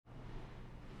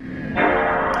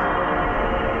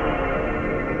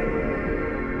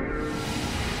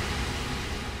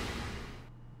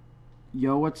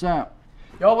Yo, what's up?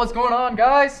 Yo, what's going on,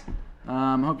 guys?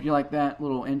 Hope you like that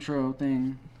little intro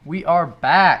thing. We are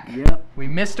back. Yep. We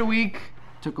missed a week.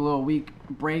 Took a little week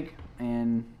break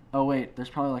and oh wait,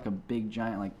 there's probably like a big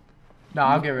giant like. No,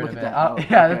 I'll get rid of it.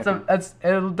 That.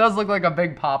 It does look like a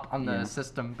big pop on the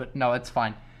system, but no, it's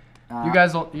fine. You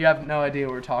have no idea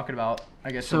what we're talking about.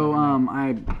 I guess. So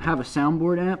I have a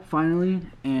soundboard app finally,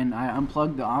 and I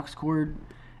unplugged the aux cord,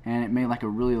 and it made like a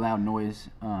really loud noise,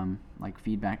 like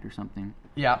feedback or something.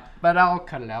 Yeah, but I'll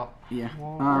cut it out. Yeah.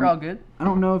 Well, we're all good. I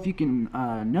don't know if you can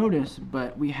notice,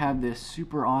 but we have this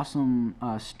super awesome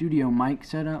studio mic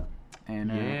setup,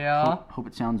 and hope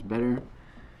it sounds better.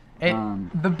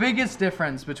 The biggest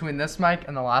difference between this mic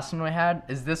and the last one we had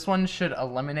is this one should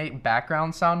eliminate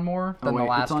background sound more than the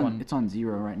last one. It's on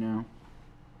 0 right now.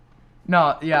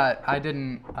 No, yeah, I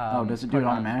didn't. Does it do it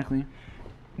automatically?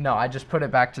 No, I just put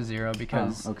it back to 0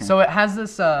 because. Okay. So it has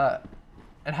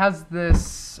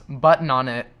this button on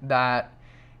it that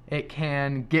it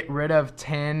can get rid of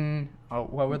 10. Oh,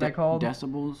 what were they called?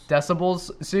 Decibels.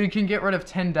 Decibels. So you can get rid of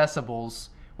 10 decibels,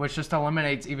 which just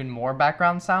eliminates even more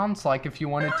background sounds. So like if you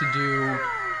wanted to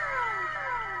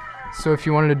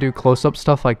do close-up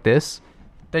stuff like this,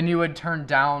 then you would turn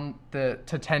down to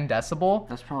 10 decibel.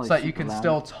 That's probably so that you can loud.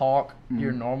 still talk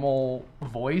your normal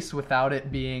voice without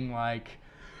it being like,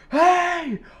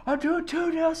 hey, I'm doing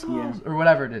 2 decibels or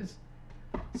whatever it is.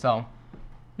 So,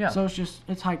 yeah. So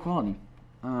it's high quality.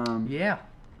 Yeah.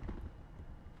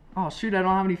 Oh shoot, I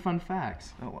don't have any fun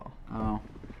facts. Oh well. Oh.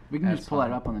 We can just pull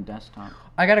that up on the desktop.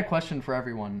 I got a question for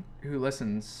everyone who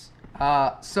listens.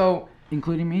 So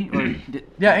including me, or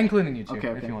yeah, including you too, okay.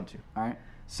 if you want to. All right.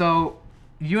 So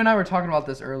you and I were talking about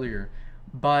this earlier,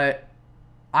 but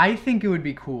I think it would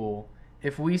be cool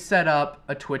if we set up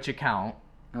a Twitch account.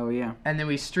 Oh yeah. And then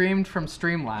we streamed from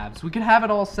Streamlabs. We could have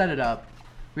it all set up.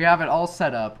 We have it all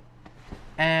set up,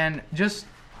 and just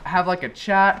have like a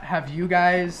chat. Have you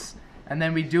guys. And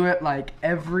then we do it like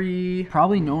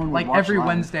probably no one would like watch every live.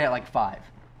 Wednesday at like 5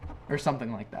 or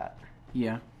something like that.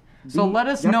 Yeah. So let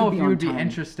us know if you would be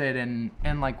interested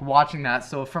in like watching that.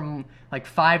 So from like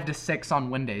 5 to 6 on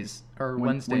Wednesdays or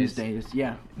Wednesdays. Wednesdays,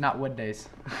 yeah. Not Wednesdays.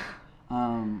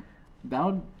 That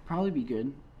would probably be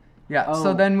good. Yeah. Oh.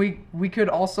 So then we could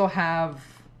also have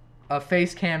a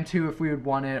face cam too if we would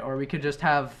want it, or we could just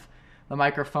have the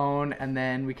microphone and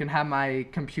then we can have my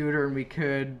computer and we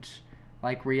could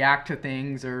like react to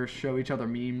things or show each other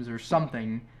memes or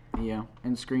something. Yeah,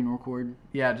 and screen record.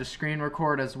 Yeah, just screen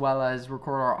record as well as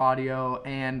record our audio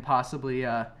and possibly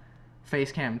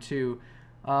face cam too.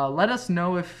 Let us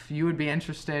know if you would be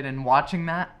interested in watching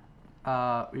that.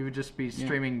 We would just be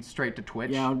streaming straight to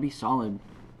Twitch. Yeah, it would be solid.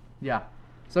 Yeah.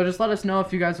 So just let us know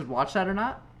if you guys would watch that or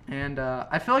not. And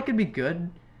I feel like it'd be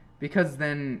good because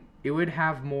then it would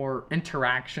have more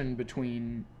interaction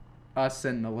between us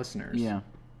and the listeners. Yeah.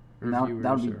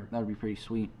 That would be pretty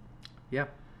sweet. Yeah.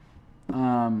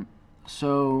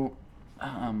 So,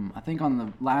 I think on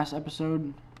the last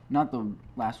episode, not the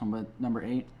last one, but number 8,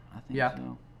 I think. Yeah.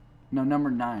 So. No,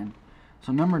 number 9.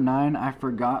 So number 9, I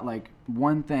forgot like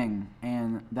one thing,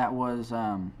 and that was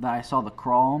that I saw the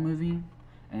Crawl movie,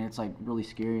 and it's like really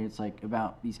scary. It's like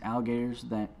about these alligators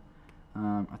that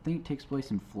I think takes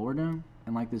place in Florida,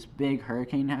 and like this big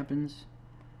hurricane happens.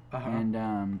 Uh-huh.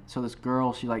 And so this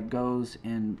girl, she like goes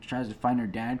and tries to find her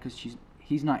dad because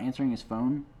he's not answering his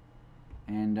phone,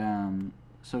 and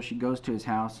so she goes to his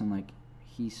house and like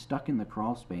he's stuck in the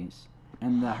crawl space,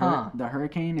 and the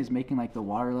hurricane is making like the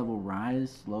water level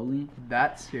rise slowly.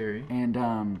 That's scary. And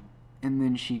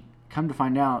then she come to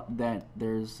find out that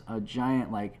there's a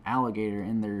giant like alligator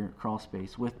in their crawl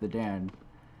space with the dad.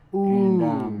 Ooh.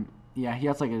 And yeah, he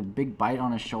has like a big bite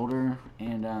on his shoulder,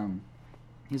 and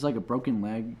he's like a broken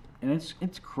leg, and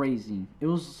it's crazy. It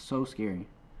was so scary,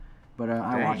 but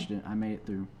I watched it. I made it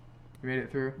through. You made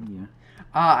it through? Yeah.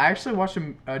 I actually watched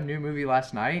a new movie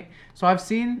last night. So I've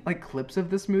seen like clips of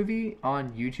this movie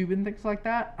on YouTube and things like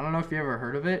that. I don't know if you ever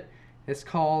heard of it. It's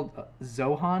called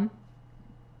Zohan.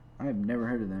 I've never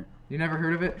heard of that. You never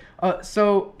heard of it?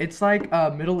 So it's like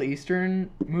a Middle Eastern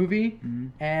movie,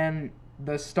 and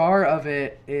the star of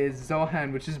it is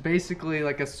Zohan, which is basically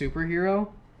like a superhero.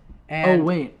 And oh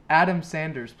wait, Adam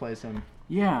Sanders plays him.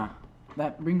 Yeah,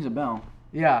 that rings a bell.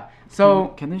 Yeah. So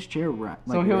can this chair like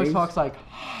so he always talks like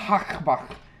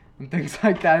hakbach and things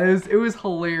like that. It was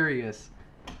hilarious.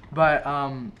 But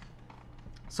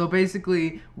so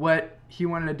basically what he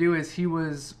wanted to do is he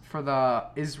was for the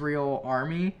Israel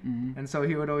army, and so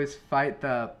he would always fight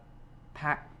the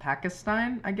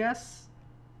Pakistan, I guess.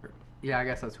 Yeah, I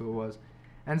guess that's who it was.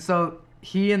 And so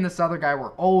he and this other guy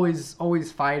were always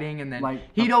fighting, and then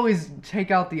he'd always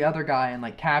take out the other guy and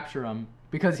like capture him,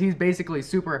 because he's basically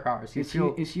superpowers.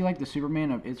 Is he like the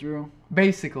Superman of Israel?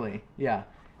 Basically, yeah.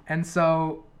 And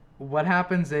so what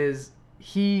happens is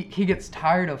he gets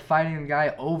tired of fighting the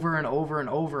guy over and over and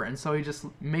over, and so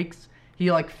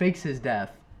he like fakes his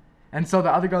death. And so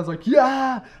the other guy's like,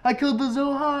 yeah, I killed the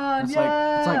Zohan, It's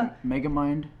yeah. it's like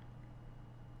Megamind.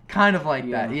 Kind of like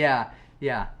that,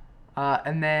 yeah.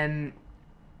 And then,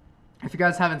 if you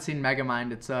guys haven't seen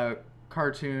Megamind, it's a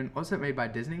cartoon. Was it made by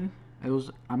Disney?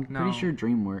 I'm pretty sure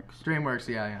DreamWorks. DreamWorks,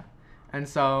 yeah. And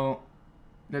so,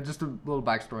 just a little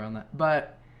backstory on that.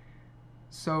 But,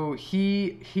 so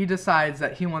he decides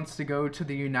that he wants to go to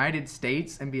the United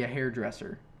States and be a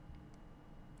hairdresser.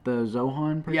 The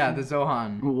Zohan person? Yeah, the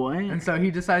Zohan. What? And so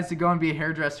he decides to go and be a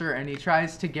hairdresser, and he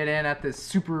tries to get in at this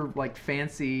super, like,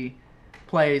 fancy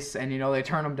place, and, they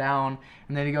turn him down,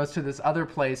 and then he goes to this other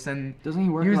place, and... Doesn't he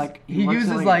work, he works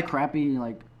uses, at, like... crappy,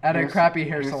 like... At a crappy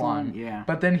hair salon. Yeah.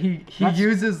 But then he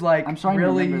uses, like, I'm sorry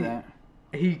really... to remember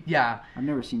that. Yeah. I've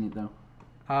never seen it, though.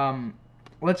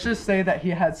 Let's just say that he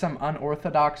had some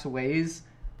unorthodox ways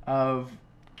of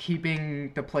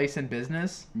keeping the place in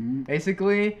business. Mm-hmm.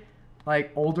 Basically,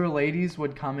 like, older ladies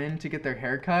would come in to get their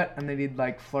hair cut, and they'd,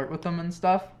 like, flirt with them and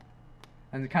stuff.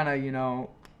 And kind of,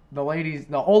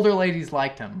 the older ladies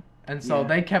liked him. And so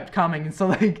they kept coming, and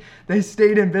so they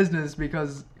stayed in business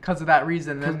because of that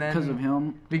reason. And then because of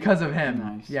him? Because of him.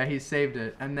 Nice. Yeah, he saved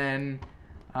it. And then,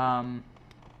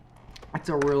 it's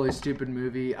a really stupid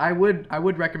movie. I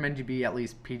would recommend you be at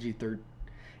least PG-13.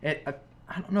 I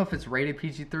don't know if it's rated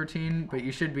PG-13, but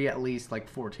you should be at least like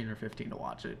 14 or 15 to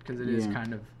watch it, because it is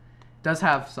kind of, does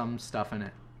have some stuff in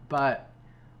it. But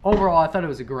overall, I thought it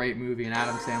was a great movie, and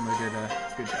Adam Sandler did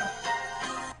a good job.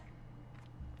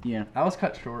 Yeah. That was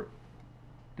cut short.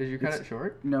 Did you cut it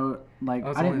short? No, like,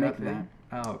 I didn't make that.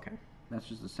 Oh, okay. That's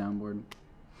just a soundboard.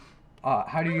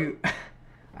 How do you...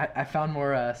 I found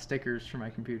more stickers for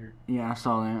my computer. Yeah, I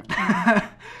saw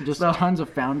that. Just tons of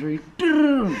Foundry.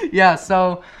 Yeah,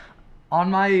 so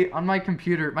on my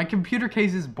computer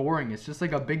case is boring. It's just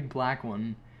like a big black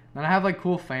one. And I have like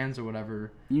cool fans or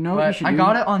whatever. You know what you should I do?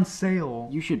 got it on sale.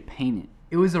 You should paint it.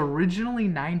 It was originally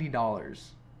 $90.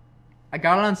 I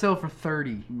got it on sale for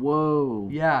 $30. Whoa.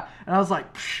 Yeah, and I was like,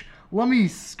 let me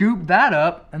scoop that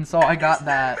up, and so I got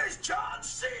that.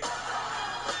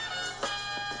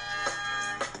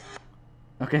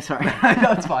 Okay, sorry.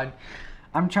 That's fine.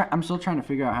 I'm still trying to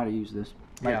figure out how to use this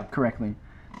correctly.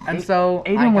 And so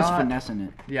Aiden was finessing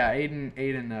it. Yeah, Aiden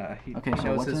he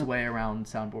knows his way around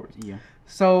soundboards. Yeah.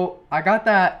 So I got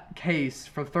that case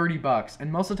for $30,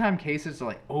 and most of the time cases are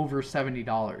like over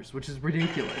 $70, which is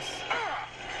ridiculous.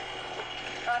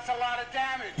 That's a lot of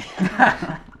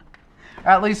damage. Or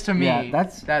at least to me, yeah,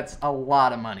 that's a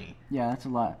lot of money. Yeah, that's a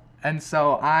lot. And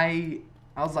so I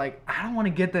was like, I don't want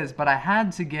to get this, but I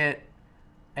had to get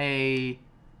a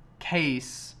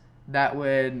case that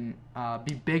would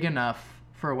be big enough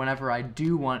for whenever I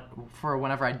did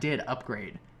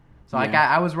upgrade. So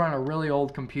I was running a really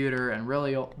old computer and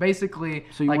really old, basically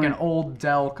like an old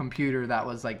Dell computer that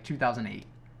was like 2008.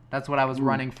 That's what I was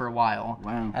running for a while.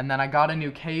 Wow. And then I got a new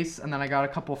case, and then I got a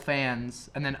couple fans,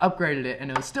 and then upgraded it,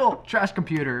 and it was still a trash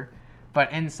computer,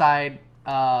 but inside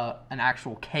an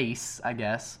actual case, I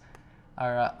guess,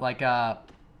 or like a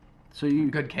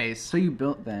good case. So you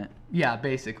built that? Yeah,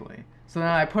 basically. So then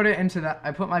I put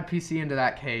my PC into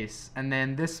that case, and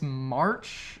then this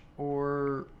March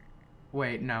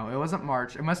wait, no, it wasn't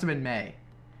March. It must have been May.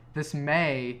 This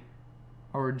May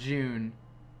or June.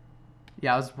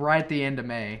 Yeah, it was right at the end of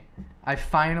May. I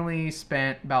finally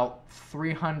spent about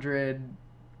 $300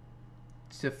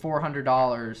 to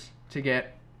 $400 to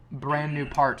get brand new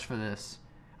parts for this.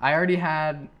 I already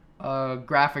had a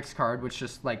graphics card, which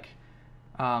just like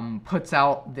puts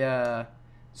out the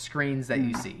screens that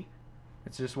you see.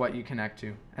 It's just what you connect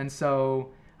to. And so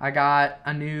I got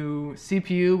a new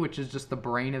CPU, which is just the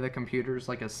brain of the computer. It's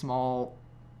like a small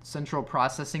central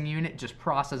processing unit, just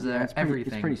processes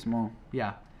everything. It's pretty small.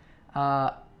 Yeah.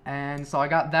 And so I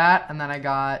got that, and then I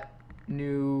got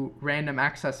new random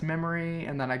access memory,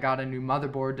 and then I got a new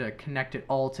motherboard to connect it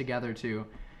all together to.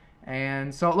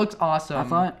 And so it looks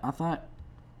awesome. I thought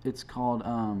it's called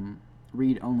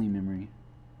read-only memory.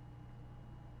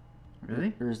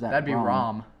 Really? Or is that That'd be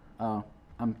ROM. Oh,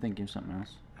 I'm thinking of something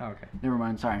else. Oh, okay. Never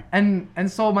mind, sorry. And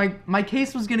so my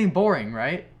case was getting boring,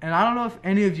 right? And I don't know if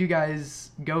any of you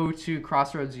guys go to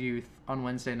Crossroads Youth on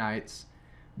Wednesday nights,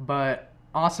 but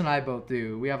Austin and I both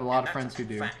do. We have a lot of friends who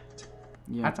do.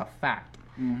 Yeah. That's a fact.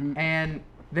 Mm-hmm. And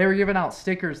they were giving out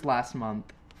stickers last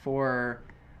month for,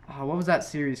 what was that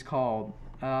series called?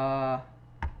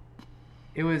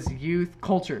 It was Youth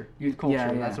Culture. Youth Culture,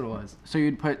 Yeah. that's what it was. So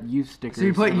you'd put youth stickers. So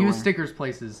you put everywhere. youth stickers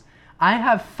places. I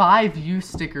have 5 youth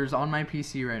stickers on my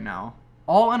PC right now,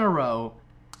 all in a row.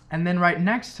 And then right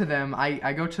next to them,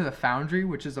 I go to the Foundry,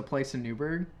 which is a place in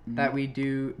Newburgh that they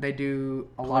do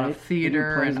a lot of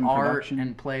theater plays and and art production.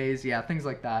 and plays, yeah, things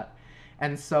like that.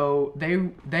 And so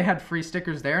they had free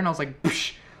stickers there, and I was like,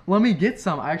 Psh, let me get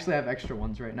some. I actually have extra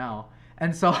ones right now.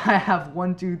 And so I have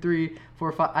 1, 2, 3,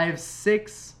 4, 5. I have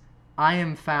 6 I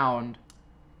Am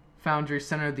Foundry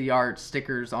Center of the Arts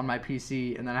stickers on my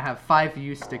PC, and then I have 5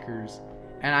 U stickers,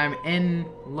 and I'm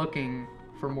looking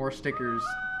for more stickers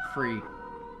free.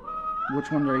 Which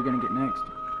ones are you gonna get next?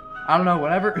 I don't know,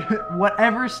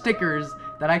 whatever stickers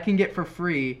that I can get for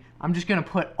free, I'm just gonna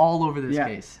put all over this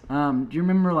case. Do you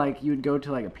remember like you would go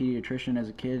to like a pediatrician as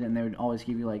a kid and they would always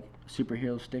give you like a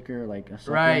superhero sticker, like a supplement?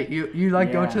 Right, you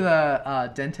like go Yeah. to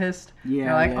the dentist. Yeah,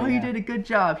 You're like, yeah, oh, yeah. you did a good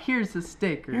job. Here's the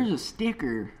sticker. Here's a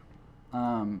sticker.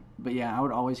 But yeah, I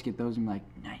would always get those and be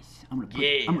like, nice. I'm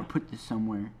Yeah. gonna put this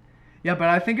somewhere. Yeah, but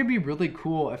I think it'd be really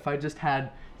cool if I just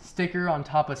had sticker on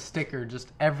top of sticker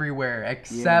just everywhere,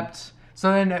 except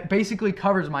so then it basically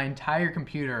covers my entire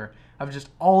computer of just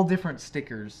all different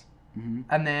stickers,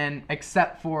 and then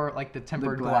except for like the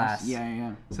tempered glass.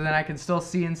 Yeah. So then I can still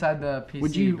see inside the PC.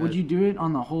 Would you do it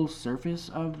on the whole surface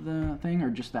of the thing or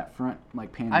just that front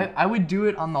like panel? I would do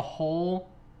it on the whole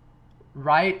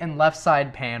right and left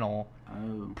side panel.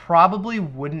 Oh. Probably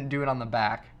wouldn't do it on the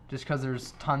back just because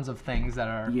there's tons of things that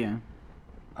are. Yeah.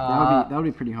 Uh, That would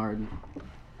be pretty hard.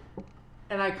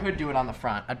 And I could do it on the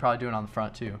front. I'd probably do it on the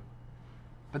front too.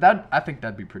 But I think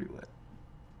that'd be pretty lit.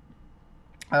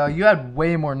 You had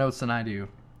way more notes than I do.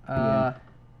 Yeah.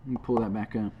 Let me pull that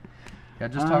back up. Yeah,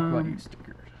 just talk about you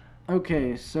stickers.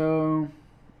 Okay, so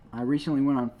I recently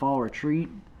went on fall retreat.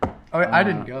 Oh, I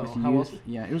didn't go. with the How youth. was it?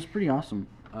 Yeah, it was pretty awesome.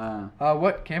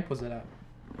 What camp was it at?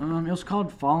 It was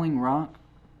called Falling Rock.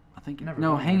 I think. Never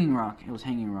No, been Hanging Rock. It was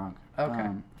Hanging Rock. Okay.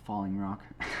 Falling Rock.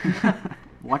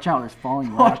 Watch out! There's Falling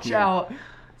Rock. Watch here. out!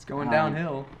 It's going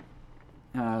downhill.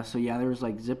 So yeah, there was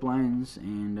like zip lines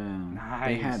and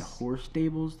they had Nice. horse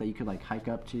stables that you could like hike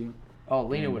up to. Oh,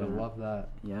 Lena And, would have loved that.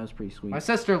 Yeah, it was pretty sweet. My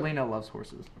sister Lena loves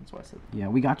horses. That's why I said. Yeah,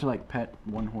 we got to like pet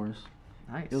one horse.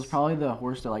 Nice. It was probably the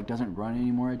horse that like doesn't run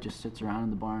anymore. It just sits around in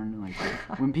the barn. And,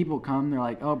 like when people come, they're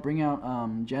like, "Oh, bring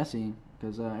out Jesse,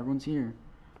 because everyone's here."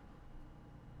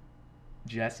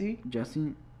 Jesse.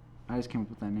 Jesse, I just came up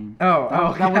with that name. Oh,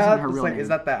 that wasn't her it's real like, name. is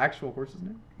that the actual horse's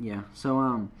name? Yeah.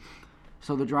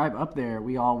 So the drive up there,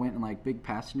 we all went in like big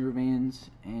passenger vans,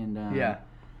 and Yeah.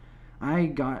 I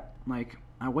got like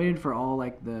I waited for all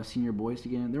like the senior boys to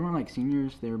get in. They weren't like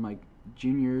seniors; they were like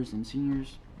juniors and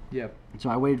seniors. Yep. So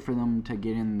I waited for them to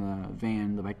get in the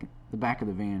van, the back of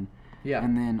the van. Yeah.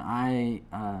 And then I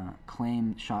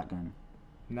claimed shotgun.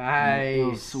 Nice. It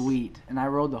was sweet, and I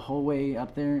rode the whole way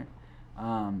up there.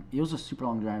 It was a super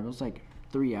long drive. It was like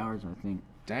 3 hours, I think.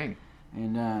 Dang.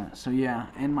 And so yeah,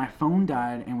 and my phone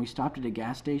died, and we stopped at a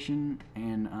gas station,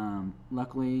 and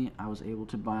luckily I was able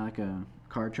to buy like a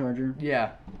car charger.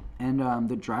 Yeah. And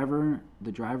the driver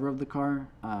of the car,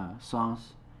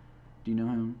 Sauce. Do you know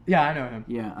him? Yeah, I know him.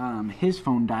 Yeah. His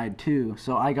phone died too,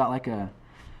 so I got like the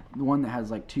one that has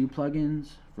like 2 plugins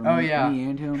for Oh me, yeah. me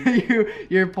and him.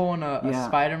 You're pulling a Yeah.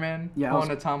 Spider-Man. Yeah, I Pulling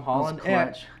was- a Tom That was Holland.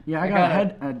 clutch. Yeah, I I got got a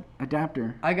head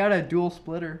adapter. I got a dual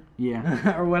splitter.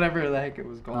 Yeah. or whatever the heck it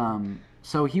was called.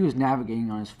 So he was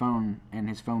navigating on his phone, and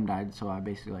his phone died. So I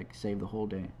basically like saved the whole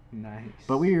day. Nice.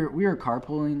 But we were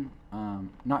carpooling,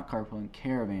 not carpooling,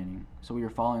 caravanning. So we were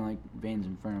following like vans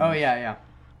in front of us. Oh yeah.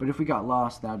 But if we got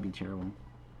lost, that would be terrible.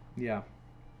 Yeah.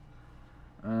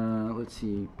 Let's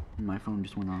see. My phone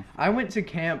just went off. I went to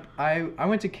camp. I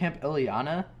went to Camp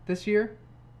Ileana this year.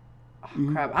 Oh,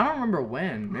 Mhm. crap. I don't remember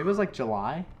when. Maybe it was like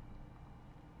July.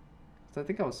 So I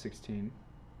think I was 16.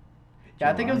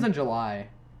 Yeah, I think it was July? in July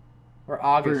or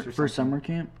August or For something. summer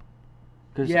camp.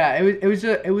 'Cause- Yeah,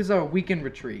 it was a weekend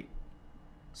retreat.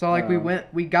 So like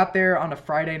we got there on a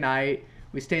Friday night.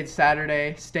 We stayed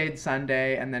Saturday, stayed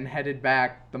Sunday, and then headed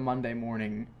back the Monday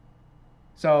morning.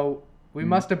 So we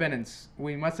must have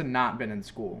not been in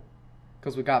school,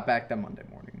 because we got back that Monday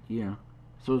morning. Yeah.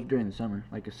 So it was during the summer,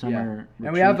 like a summer.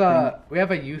 And we have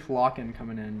a youth lock-in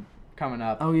coming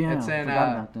up. Oh yeah. It's in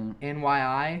forgot about that.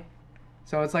 NYI.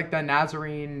 So it's like the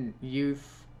Nazarene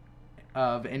Youth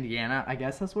of Indiana. I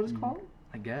guess that's what it's called.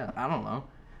 I guess. I don't know.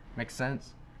 Makes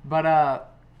sense. But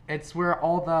it's where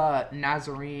all the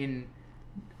Nazarene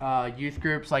youth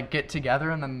groups like get together,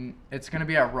 and then it's gonna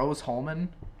be at Rose Holman,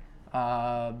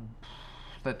 the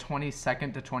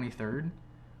 22nd to 23rd.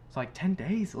 It's like 10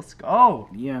 days. Let's go.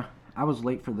 Yeah. I was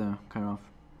late for the cutoff.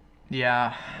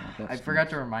 Yeah, that I forgot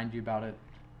stinks. to remind you about it.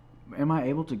 Am I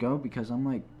able to go? Because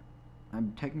I'm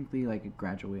technically like a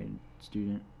graduated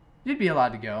student. You'd be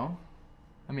allowed to go.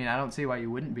 I mean, I don't see why you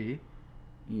wouldn't be.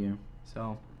 Yeah.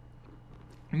 So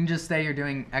you can just say you're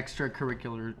doing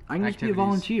extracurricular I can just be a activities.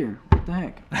 volunteer. What the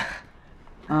heck?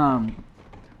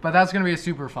 But that's gonna be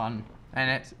super fun,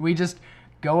 and we just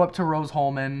go up to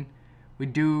Rose-Hulman. We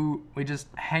just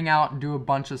hang out and do a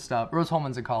bunch of stuff.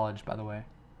 Rose-Hulman's a college, by the way.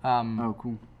 Oh,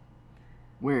 cool.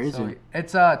 Where is it?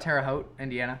 It's Terre Haute,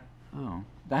 Indiana. Oh,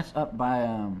 that's up by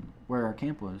where our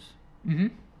camp was. Mm-hmm.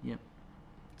 Yep.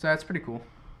 So that's pretty cool.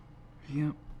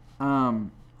 Yep.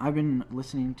 I've been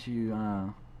listening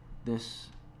to this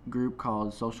group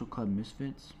called Social Club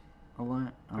Misfits a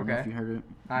lot. I don't know if you heard it.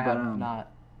 I have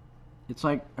not. It's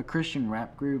like a Christian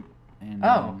rap group, and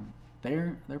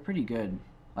they're pretty good.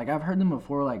 Like I've heard them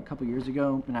before, like a couple years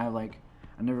ago, and I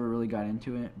never really got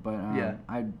into it, but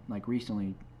I like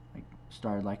recently like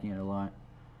started liking it a lot.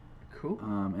 Cool.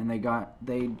 And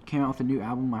they came out with a new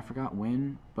album. I forgot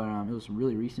when, but it was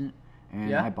really recent,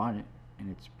 and I bought it, and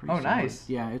it's pretty. Oh, solid. nice.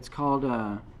 Yeah, it's called.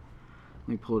 Let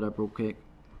me pull it up real quick.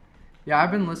 Yeah,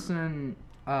 I've been listening.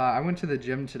 I went to the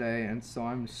gym today, and so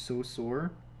I'm so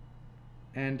sore.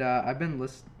 And I've been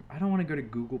listening. I don't want to go to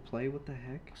Google Play. What the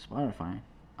heck? Spotify.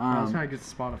 I was trying to get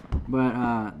to Spotify.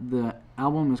 But the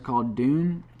album is called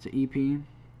Dune. It's an EP.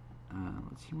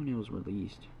 Let's see when it was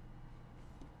released.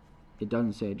 It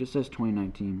doesn't say. It just says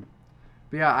 2019.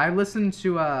 But yeah, I listened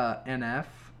to NF.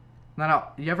 No,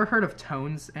 you ever heard of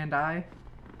Tones and I?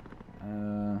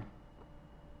 No.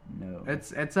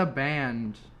 It's a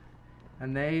band,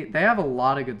 and they have a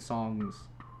lot of good songs.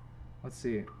 Let's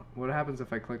see. What happens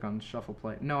if I click on shuffle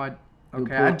play? No, I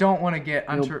don't want to get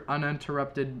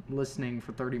uninterrupted listening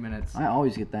for 30 minutes. I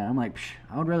always get that. I'm like,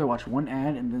 I would rather watch one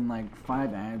ad and then like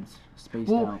 5 ads spaced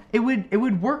out. It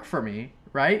would work for me,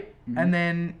 right? Mm-hmm. And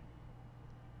then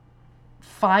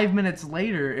 5 minutes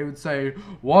later, it would say,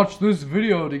 watch this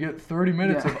video to get 30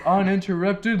 minutes of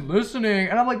uninterrupted listening.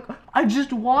 And I'm like, I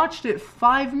just watched it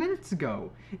 5 minutes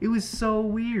ago. It was so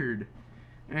weird.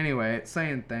 Anyway, it's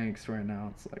saying thanks right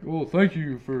now. It's like, oh, thank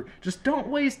you for... Just don't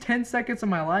waste 10 seconds of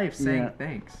my life saying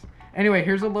thanks. Anyway,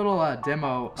 here's a little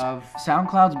demo of...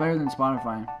 SoundCloud's better than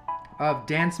Spotify. Of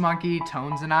Dance Monkey,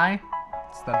 Tones and I.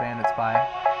 It's the band it's by.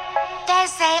 They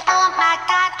say, oh my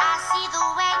God, I see the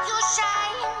way you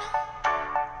shine.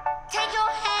 Take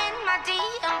your hand, my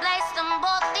dear, and place them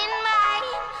both in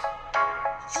mine.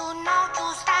 You know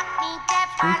you stopped me dead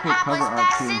Pretty cool cover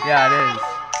art too. Yeah, it is.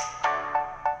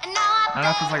 I don't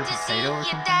know if it's like a potato or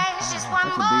something. I don't know.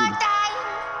 That's a dude.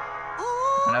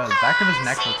 I know, the back of his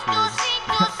neck looks weird.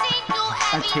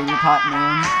 A tater tot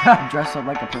man dressed up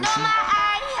like a person.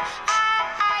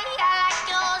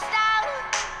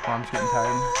 Oh, I'm just getting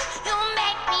tired.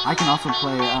 I can also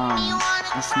play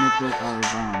a snippet of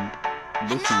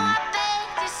this song.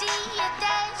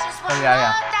 Oh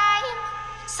yeah.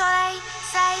 So they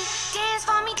say, dance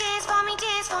for me, dance for me,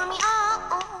 dance for me,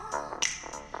 oh.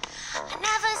 I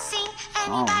never seen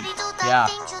anybody do the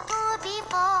things you do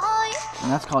before.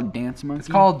 And that's called Dance Monkey? It's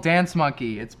called Dance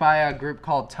Monkey. It's by a group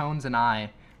called Tones and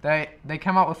I. They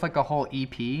come out with like a whole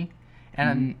EP.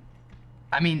 And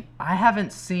I mean, I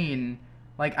haven't seen,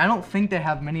 like, I don't think they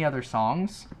have many other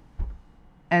songs.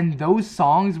 And those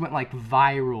songs went like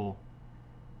viral.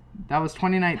 That was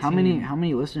 2019. How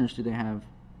many listeners do they have?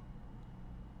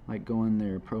 Like, go in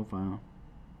their profile.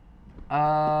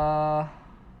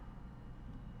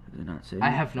 Did it not say? I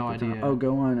have no idea. Oh,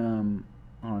 go on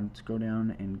scroll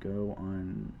down and go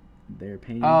on their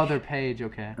page. Oh, their page,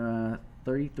 okay.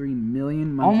 33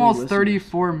 million monthly Almost listeners.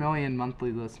 34 million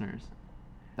monthly listeners.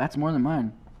 That's more than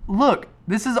mine. Look,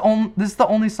 this is the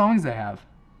only songs they have.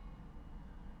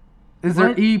 Is their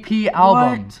What? EP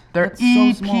album. What? Their That's so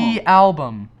EP small.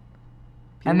 album.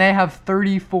 And they have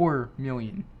 34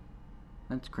 million.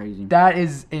 That's crazy. That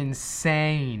is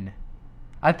insane.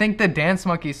 I think the Dance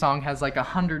Monkey song has like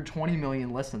 120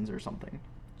 million listens or something.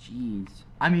 Jeez.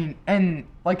 I mean, and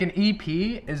like an EP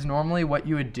is normally what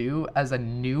you would do as a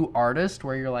new artist,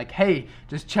 where you're like, hey,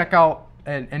 just check out,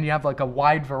 and you have like a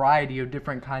wide variety of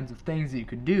different kinds of things that you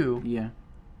could do. Yeah.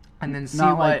 And then see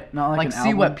Not what, like an see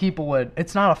album? what people would.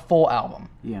 It's not a full album.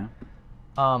 Yeah.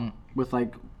 With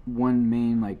like one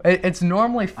main like. It's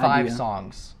normally 5 idea.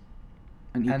 songs.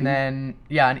 An EP? And then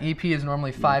an EP is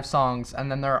normally 5 songs,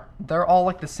 and then they're all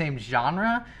like the same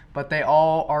genre, but they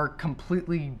all are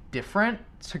completely different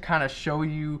to kind of show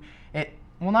you it.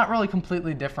 Well, not really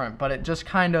completely different, but it just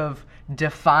kind of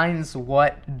defines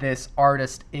what this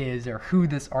artist is or who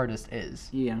this artist is.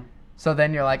 Yeah. So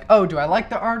then you're like, oh, do I like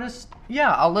the artist?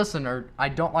 Yeah, I'll listen. Or I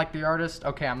don't like the artist.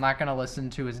 Okay, I'm not gonna listen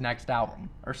to his next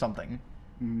album or something.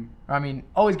 Mm-hmm. I mean,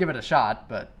 always give it a shot,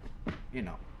 but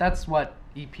that's what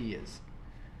EP is.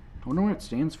 I wonder what it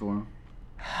stands for.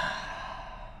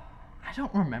 I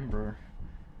don't remember.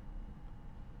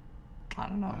 I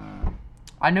don't know.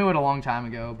 I knew it a long time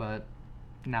ago, but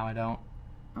now I don't.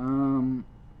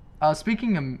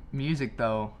 Speaking of music,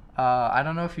 though, I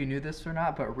don't know if you knew this or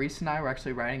not, but Reese and I were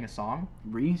actually writing a song.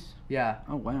 Reese? Yeah.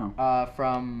 Oh, wow.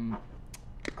 From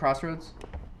Crossroads.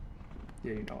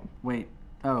 Yeah, you know him. Wait.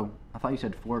 Oh, I thought you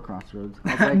said 4 Crossroads.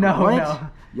 I was like, No, what? no.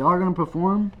 Y'all are gonna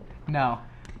perform? No,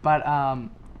 but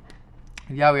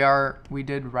yeah, we are. We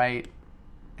did write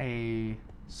a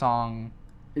song.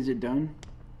 Is it done?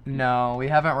 No, we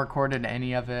haven't recorded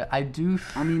any of it. I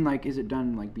mean, like, is it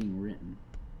done, like, being written?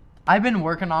 I've been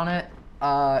working on it.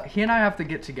 He and I have to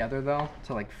get together though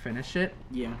to like finish it.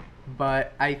 Yeah.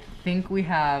 But I think we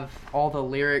have all the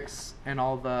lyrics and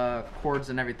all the chords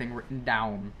and everything written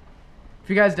down. If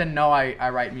you guys didn't know, I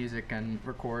write music and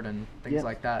record and things Yep.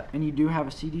 like that. And you do have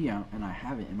a CD out, and I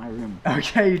have it in my room.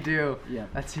 Okay, you do. Yeah.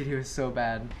 That CD was so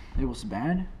bad. It was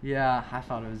bad? Yeah, I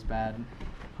thought it was bad.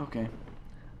 Okay.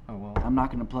 Oh well. I'm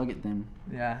not gonna plug it then.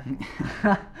 Yeah.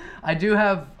 I do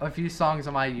have a few songs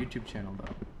on my YouTube channel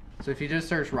though. So if you just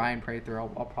search Ryan Prather, I'll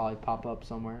probably pop up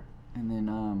somewhere. And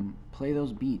then play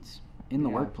those beats in the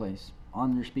Yeah. workplace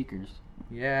on your speakers.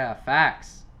 Yeah,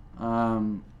 facts. I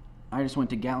just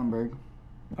went to Gatlinburg.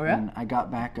 Oh yeah? And I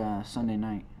got back Sunday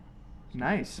night.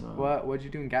 Nice. So- What'd you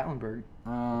do in Gatlinburg?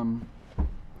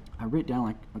 I wrote down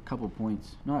like a couple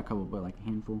points, not a couple, but like a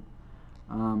handful.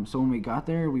 So when we got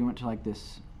there, we went to like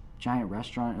this giant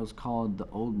restaurant. It was called the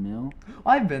Old Mill. Oh,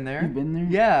 I've been there. You've been there?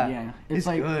 Yeah. Yeah. It's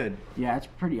like good. Yeah, it's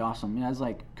pretty awesome. It has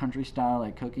like country style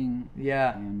like cooking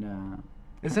Yeah. and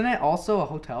Isn't it also a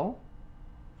hotel?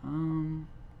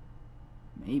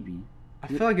 maybe I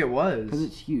feel like it was. because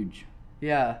it's huge.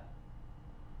 Yeah.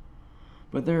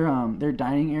 But their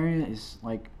dining area is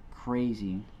like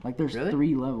crazy. Like there's Really?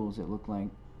 3 levels it looked like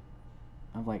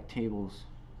of like tables.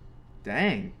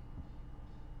 Dang.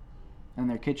 And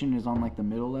their kitchen is on like the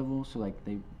middle level, so like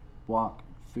they walk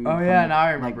food. Oh, from yeah, the- now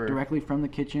I remember. Like directly from the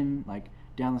kitchen, like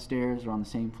down the stairs or on the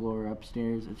same floor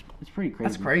upstairs. It's pretty crazy.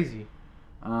 That's crazy.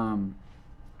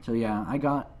 So yeah, I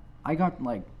got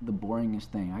like the boringest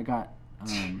thing. I got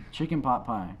chicken pot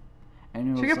pie, and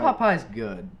it was Chicken like, pot pie is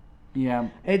good. Yeah,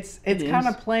 It's It kind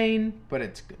is. of plain, but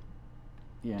it's good.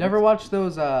 yeah. Did you ever watch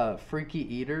those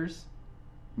Freaky Eaters?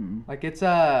 Mm-mm. Like it's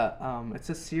a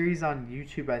series on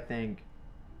YouTube, I think,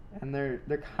 and they're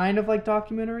kind of like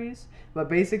documentaries, but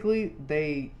basically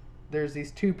there's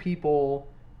these 2 people.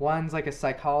 One's like a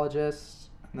psychologist,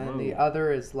 and then the Whoa.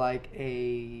 other is like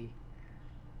a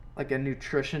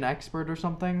nutrition expert or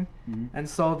something. Mhm. And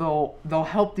so they'll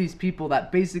help these people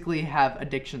that basically have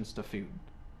addictions to food.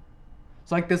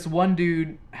 So like this one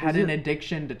dude had Is an it-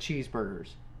 addiction to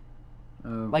cheeseburgers.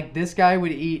 Oh. Like this guy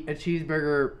would eat a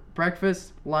cheeseburger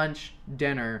breakfast, lunch,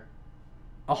 dinner,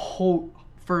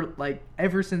 for like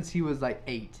ever since he was like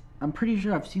 8. I'm pretty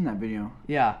sure I've seen that video.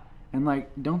 Yeah. And like,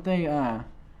 don't they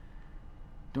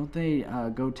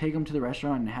go take them to the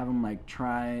restaurant and have them like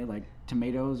try like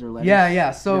tomatoes or lettuce?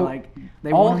 Yeah. So They're, like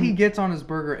they all want he him- gets on his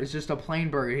burger is just a plain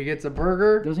burger. He gets a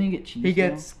burger. doesn't he get cheese? He though?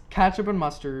 gets ketchup and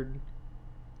mustard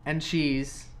and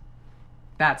cheese.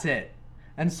 That's it.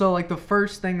 And so like the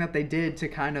first thing that they did to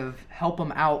kind of help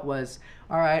him out was,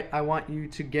 all right, I want you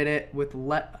to get it with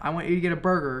I want you to get a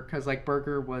burger, because like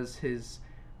burger was his,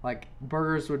 like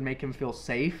burgers would make him feel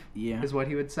safe. Yeah. Is what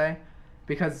he would say,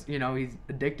 because he's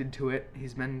addicted to it.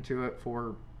 He's been to it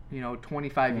for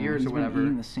 25 Yeah, years he's or been whatever.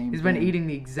 eating the same He's been thing. eating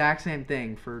the exact same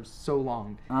thing for so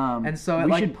long. And so it,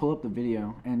 we like- should pull up the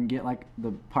video and get like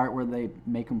the part where they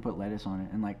make him put lettuce on it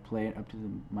and like play it up to the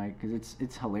mic because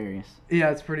it's hilarious.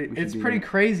 Yeah, it's We pretty. should It's do pretty that.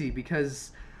 crazy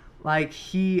because, like,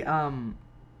 he had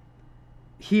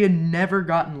never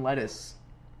gotten lettuce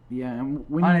Yeah, and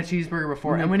when on a you- cheeseburger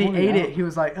before, when and they when he pulled it ate it, out- he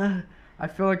was like, "Ugh, I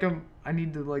feel like I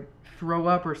need to like throw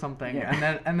up or something."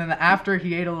 Yeah. And then after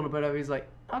he ate a little bit of it, he's like,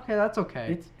 "Okay, that's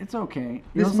okay." it's okay. It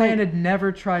This was man like- had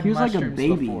never tried he was like a mushrooms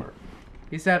baby. before.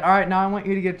 He said, "All right, now I want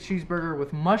you to get a cheeseburger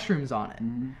with mushrooms on it."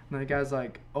 Mhm. And the guy's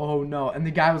like, "Oh no!" And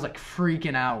the guy was like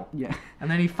freaking out. Yeah. And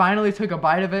then he finally took a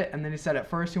bite of it, and then he said at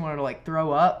first he wanted to like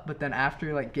throw up, but then after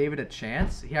he like gave it a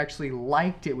chance, he actually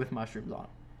liked it with mushrooms on.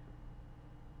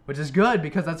 Which is good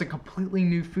because that's a completely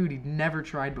new food he'd never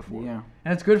tried before. Yeah.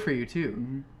 And it's good for you too.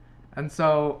 Mhm. And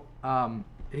so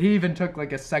he even took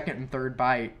like a second and third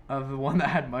bite of the one that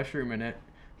had mushroom in it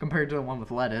compared to the one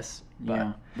with lettuce. But,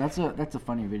 Yeah, that's a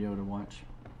funny video to watch.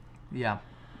 Yeah.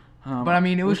 But, I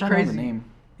mean, it was wish I know crazy. the name.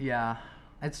 Yeah.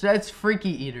 It's Freaky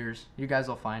Eaters. You guys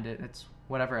will find it. It's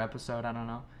whatever episode, I don't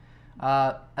know.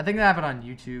 I think they have it on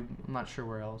YouTube. I'm not sure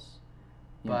where else.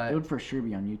 Yeah, But it would for sure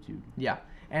be on YouTube. yeah.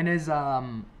 And his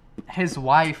his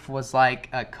wife was like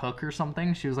a cook or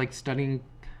something. She was like studying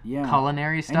Yeah.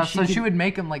 culinary stuff, she so she could- would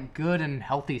make him like good and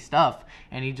healthy stuff,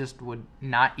 and he just would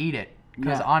not eat it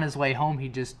because Yeah. on his way home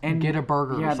he'd just get a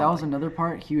burger. Yeah, or that was something. another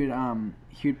part. He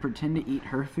would pretend to eat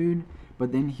her food,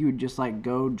 but then he would just like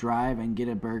go drive and get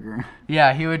a burger.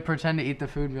 Yeah, he would pretend to eat the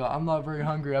food and be like, I'm not very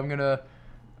hungry, I'm gonna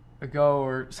go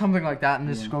or something like that, and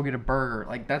just go get a burger.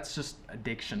 Like, that's just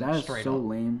addiction. That is straight so up.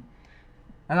 lame.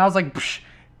 And I was like, Psh,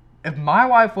 if my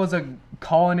wife was a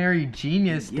culinary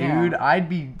genius, Yeah. dude, I'd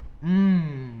be.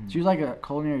 She was like a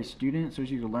culinary student, so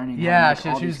she was learning. Yeah, how to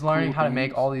make all she was these learning cool how to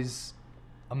make things. all these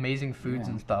amazing foods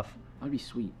Yeah. and stuff. That'd be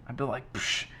sweet. I'd be like,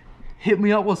 Psh, hit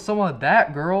me up with some of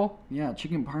that, girl. Yeah,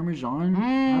 chicken parmesan.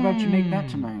 How about you make that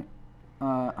tonight?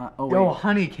 Yo, wait.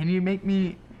 honey, can you make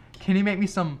me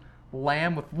some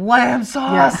lamb with lamb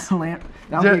sauce? Yes, lamp.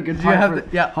 That would be a good Do you part have for. the-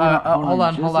 yeah, hold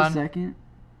on, hold just on. a second.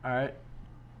 All right.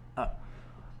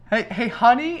 Hey,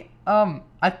 honey.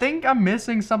 I think I'm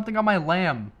missing something on my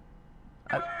lamb.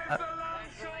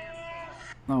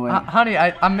 Oh wait. Honey,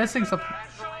 I'm missing something.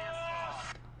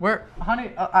 Where,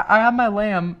 honey? I have my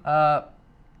lamb. I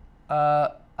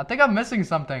think I'm missing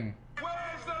something.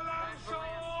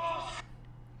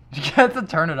 You have to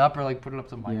turn it up or like put it up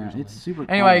to the mic or Yeah, something. it's super.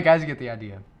 Anyway, quiet. you guys get the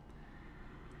idea.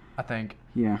 I think.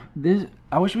 Yeah, this.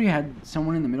 I wish we had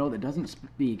someone in the middle that doesn't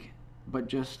speak, but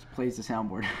just plays the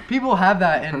soundboard. People have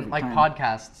that in Perfect like time.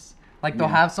 podcasts. Like they'll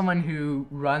Yeah. have someone who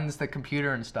runs the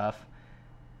computer and stuff.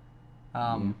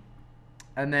 And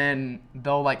then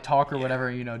they'll like talk or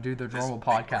whatever, do their normal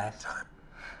podcast.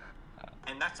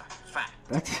 And that's a fact.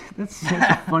 That's such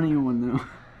a funny one though.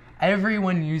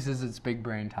 Everyone uses its big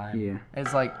brain time. Yeah.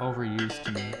 It's like overused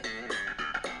to me.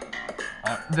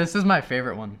 This is my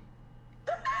favorite one.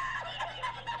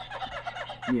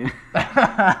 Yeah.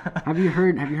 Have you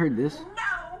heard this?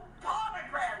 No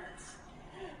pomegranates.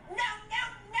 No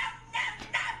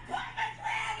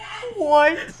pomegranates.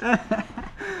 What?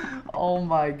 Oh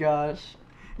my gosh.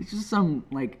 It's just some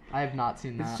like. I have not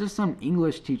seen that. It's just some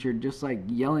English teacher just like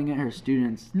yelling at her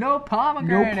students. no No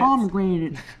pomegranates.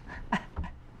 pomegranate.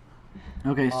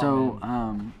 Okay, Oh, so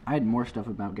I had more stuff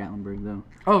about Gatlinburg though.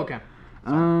 Oh, okay.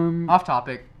 Um. Off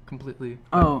topic completely.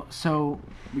 Oh, so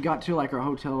we got to like our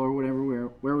hotel or whatever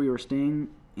where we were staying,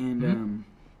 and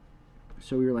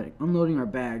so we were like unloading our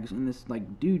bags, and this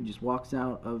like dude just walks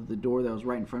out of the door that was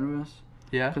right in front of us,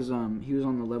 Yeah. because he was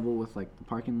on the level with like the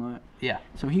parking lot. Yeah.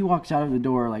 So he walks out of the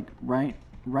door like right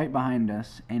behind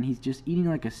us, and he's just eating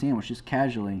like a sandwich just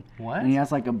casually. What? And he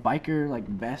has like a biker like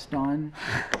vest on,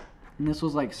 and this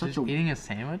was like such Just a eating a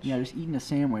sandwich? yeah, just eating a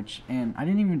sandwich, and I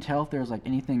didn't even tell if there was like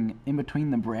anything in between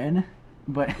the bread,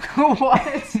 but What?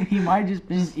 he might just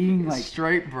been eating like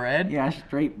Straight bread? yeah,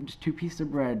 straight just 2 pieces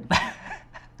of bread.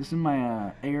 This is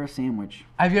my air sandwich.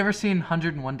 Have you ever seen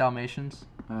 101 Dalmatians?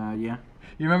 Yeah.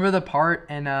 You remember the part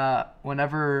in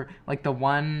whenever like the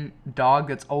one dog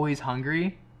that's always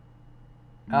hungry?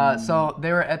 So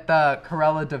they were at the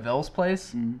Corella DeVille's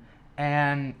place,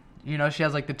 and she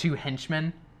has like the 2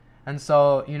 henchmen, and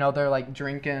so they're like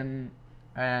drinking,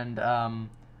 and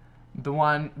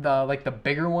the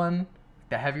bigger one,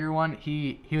 the heavier one,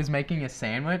 he was making a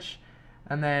sandwich,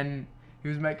 and then he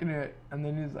was making it, and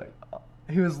then he's like.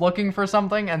 He was looking for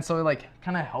something, and so he like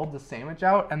kind of held the sandwich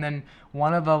out, and then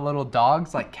one of the little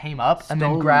dogs like came up and then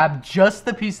Stole it. grabbed just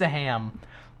the piece of ham,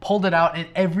 pulled it out, and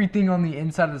everything on the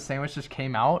inside of the sandwich just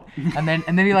came out. And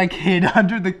then he like hid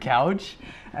under the couch,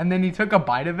 and then he took a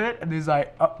bite of it, and he's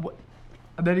like, what?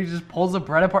 And then he just pulls the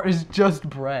bread apart. It's just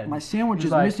bread. My sandwich He's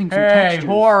is like, missing some hey, textures."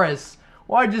 Horace,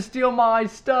 why'd you steal my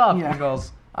stuff? Yeah. He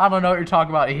goes, I don't know what you're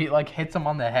talking about. He like hits him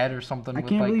on the head or something I with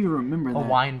can't like believe you remember a that.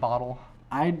 wine bottle.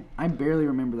 I barely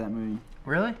remember that movie.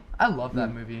 Really? I love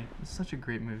that movie. It's such a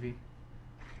great movie.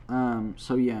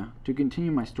 So yeah, to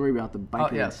continue my story about the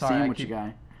biker sandwich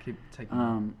guy. Keep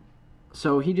taking.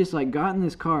 So he just like got in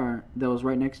this car that was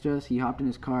right next to us. He hopped in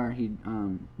his car. He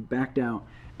backed out,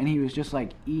 and he was just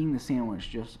like eating the sandwich,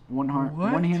 just one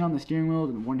What? hand on the steering wheel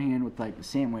and one hand with like the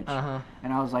sandwich. Uh-huh.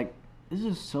 And I was like, this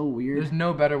is so weird. There's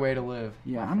no better way to live.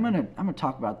 Yeah, I'm gonna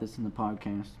talk about this in the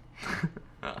podcast.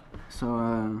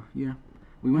 So yeah,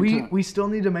 We still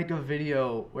need to make a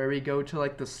video where we go to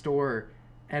like the store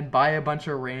and buy a bunch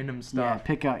of random yeah stuff.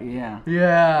 pick out yeah.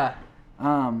 Yeah.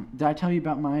 Did I tell you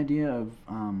about my idea of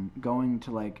going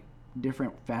to like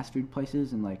different fast food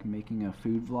places and like making a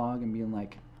food vlog and being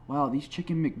like, wow, these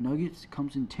chicken McNuggets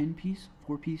comes in 10-piece,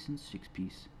 4-piece, and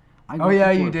 6-piece. I go Oh for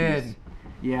yeah, you 4-piece. did.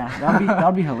 Yeah,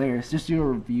 that'd be hilarious. Just do a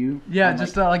review. Yeah, on,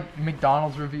 just like, like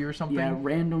McDonald's review or something. yeah,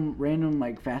 random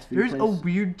like fast food. There's place. a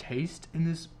weird taste in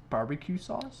this barbecue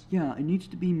sauce. Yeah, it needs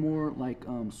to be more like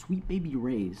Sweet Baby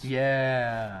Ray's.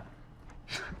 Yeah.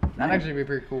 That'd actually be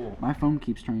pretty cool. My phone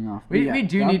keeps turning off. We Yeah,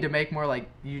 do that- need to make more like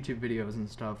YouTube videos and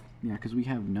stuff. Yeah, because we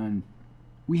have none.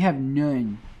 We have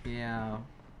none. Yeah.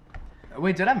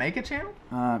 Wait, did I make a channel?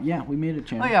 Yeah, we made a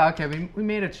channel. Oh yeah, okay. We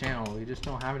made a channel. We just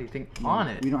don't have anything on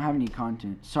it. We don't have any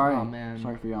content. Sorry. Oh, man.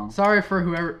 Sorry for y'all. Sorry for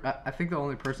whoever. I think the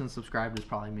only person subscribed is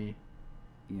probably me.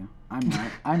 Yeah, I'm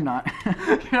not. I'm not.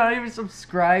 You're not even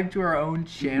subscribed to our own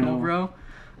channel, No. bro.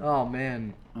 Oh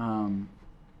man.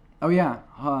 Oh yeah.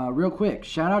 Real quick,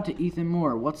 shout out to Ethan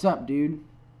Moore. What's up, dude?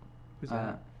 Who's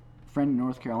that? Friend in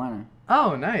North Carolina.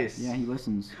 Oh, nice. Yeah, he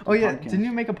listens. to Oh yeah. podcasts. Didn't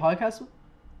you make a podcast with?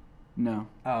 No.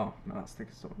 Oh no, I was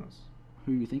thinking someone else.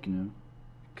 Who are you thinking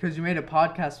Cause you made a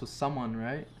podcast with someone,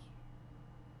 right?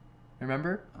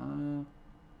 Remember? of?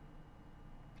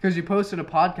 Cause you posted a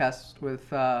podcast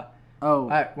with Oh.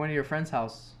 at one of your friends'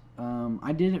 house.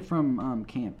 I did it from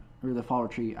camp or the fall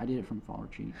retreat. I did it from fall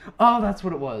retreat. Oh, that's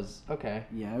what it was. Okay.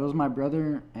 Yeah, it was my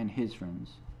brother and his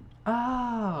friends,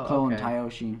 Oh. Cole okay. and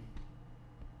Tayoshi.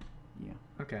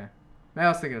 Okay. Maybe I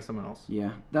was thinking of someone else.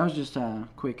 Yeah, that was just a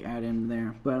quick add in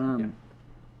there. But Yeah.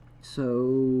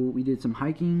 so we did some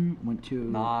hiking. Went to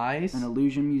Nice. an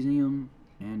illusion museum,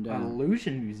 and An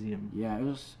illusion museum. yeah, it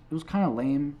was kind of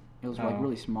lame. It was like Oh.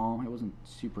 really small. It wasn't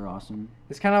super awesome.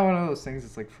 It's kind of one of those things.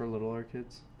 It's like for littler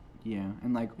kids. Yeah,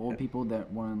 and like old people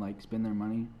that want to like spend their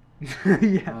money.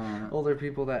 Yeah. Older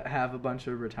people that have a bunch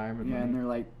of retirement Yeah, and money. they're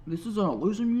like, "This is an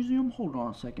illusion museum. Hold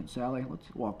on a second, Sally.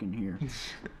 Let's walk in here."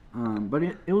 But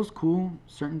it was cool.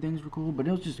 Certain things were cool, but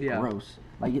it was just Yeah. gross.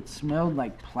 Like it smelled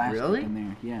like plastic Really? in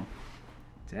there. Yeah,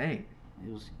 Dang.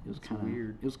 it was That's kind of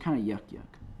weird. It was kind of yuck.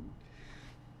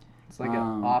 It's like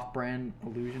an off-brand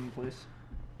illusion place.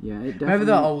 Yeah, it definitely Maybe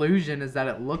the illusion is that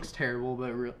it looks terrible,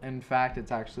 but in fact,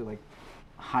 it's actually like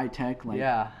high tech. Like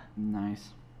yeah.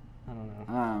 nice. I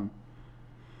don't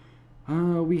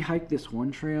know. We hiked this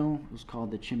one trail. It was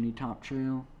called the Chimney Top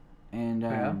Trail, and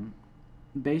Yeah.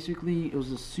 basically it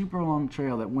was a super long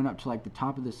trail that went up to like the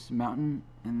top of this mountain,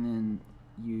 and then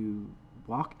you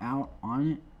walk out on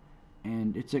it,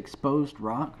 and it's exposed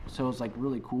rock, so it's like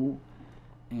really cool,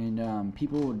 and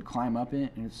people would climb up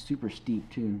it, and it's super steep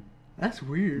too. That's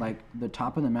weird. Like the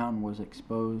top of the mountain was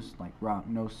exposed, like rock,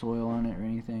 no soil on it or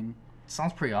anything.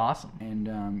 sounds pretty awesome.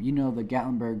 And you know the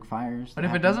Gatlinburg fires. But that if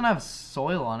it happened? doesn't have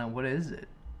soil on it, what is it?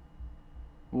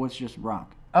 Well, it's just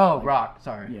rock. Oh, Like- rock.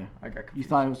 Sorry. Yeah. I got You confused.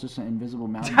 thought it was just an invisible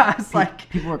mountain. I was like,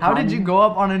 people were how did you climbing. go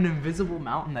up on an invisible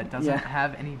mountain that doesn't Yeah.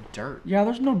 have any dirt? Yeah,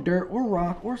 there's no dirt or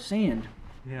rock or sand.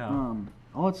 Yeah.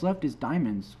 All that's left is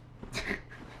diamonds.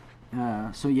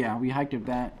 So yeah, we hiked up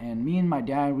that, and me and my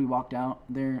dad, we walked out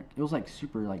there. It was like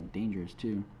super like dangerous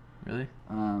too. Really?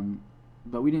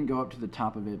 But we didn't go up to the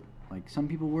top of it like some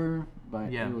people were.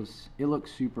 But Yeah. it looked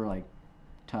super like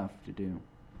tough to do.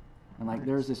 And like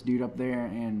there was this dude up there,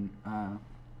 and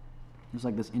there's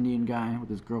like this Indian guy with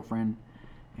his girlfriend,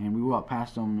 and we walked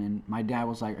past him, and my dad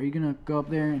was like, "Are you gonna go up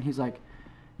there?" And he's like,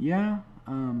 "Yeah,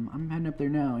 I'm heading up there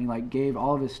now." And he like gave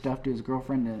all of his stuff to his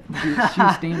girlfriend. She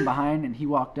was staying behind, and he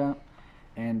walked up,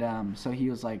 and so he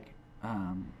was like,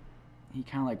 he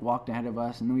kind of like walked ahead of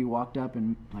us, and then we walked up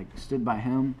and like stood by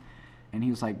him, and he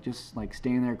was like just like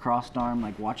standing there crossed arm,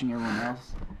 like watching everyone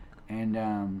else,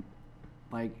 and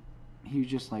like he was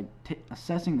just like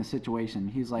assessing the situation.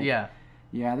 He's like, Yeah.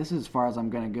 yeah, this is as far as I'm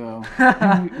gonna go.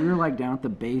 And we were like down at the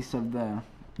base of the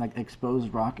like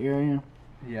exposed rock area,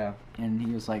 Yeah. and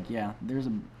he was like, yeah, there's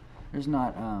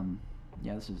not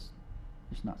yeah, this is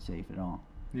it's not safe at all.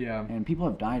 Yeah. And people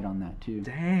have died on that too.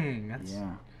 Dang, that's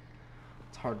Yeah.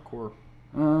 it's hardcore.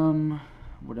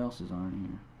 What else is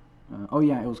on here? Oh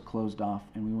yeah, it was closed off,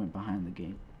 and we went behind the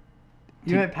gate.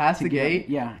 You went past To the get- gate?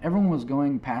 Yeah, everyone was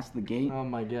going past the gate, Oh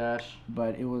my gosh.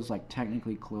 but it was like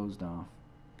technically closed off.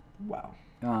 Wow.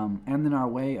 And then our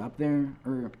way up there,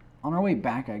 or on our way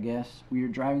back, I guess, we were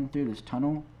driving through this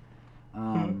tunnel,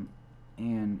 and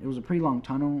it was a pretty long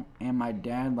tunnel, and my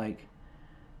dad, like,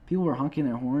 people were honking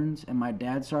their horns, and my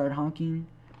dad started honking,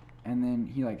 and then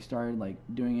he, like, started, like,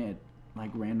 doing it at,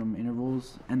 like, random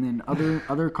intervals, and then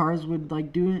other cars would,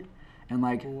 like, do it, and,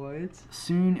 like, What?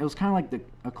 soon, it was kind of like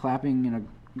a clapping in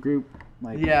a group,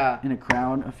 like, Yeah. in a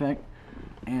crowd effect,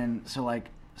 and so, like,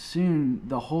 soon,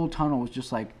 the whole tunnel was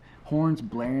just, like, horns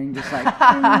blaring, just like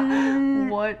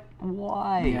What?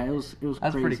 Why? yeah, it was That's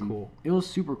crazy. pretty cool. It was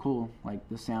super cool, like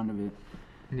the sound of it.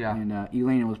 Yeah. And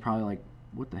Elena was probably like,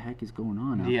 "What the heck is going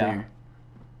on out Yeah. there?"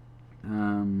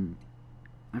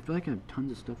 I feel like I have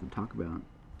tons of stuff to talk about.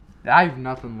 I have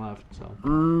nothing left, so.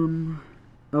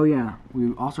 Oh yeah,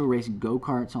 we also raced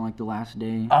go-karts on like the last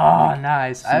day. Oh, like,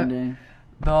 nice. Sunday.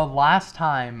 The last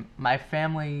time my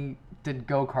family did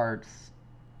go-karts,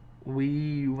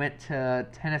 we went to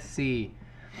Tennessee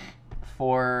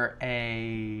for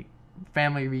a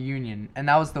family reunion, and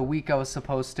that was the week I was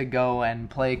supposed to go and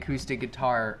play acoustic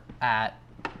guitar at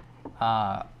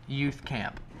youth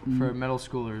camp for middle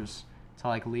schoolers to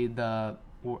like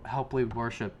help lead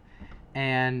worship.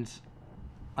 And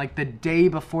like the day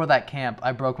before that camp,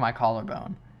 I broke my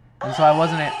collarbone, and so I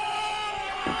wasn't able.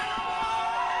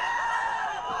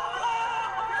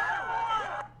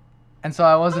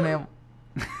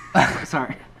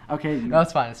 Sorry. Okay. No,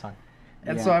 it's fine. It's fine.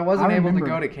 And Yeah. so I wasn't I able to remember.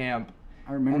 go to camp.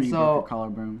 I remember And you so- broke your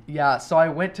collarbone. Yeah, so I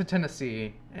went to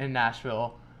Tennessee in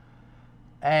Nashville,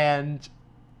 and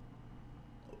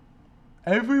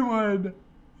everyone.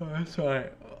 Oh, sorry.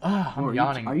 I'm Oh,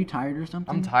 yawning. Are you tired or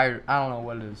something? I'm tired. I don't know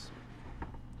what it is.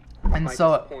 And My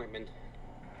so, disappointment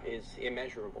is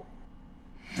immeasurable.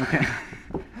 Okay.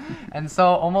 and so,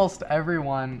 almost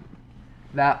everyone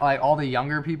that like all the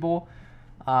younger people,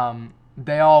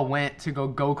 they all went to go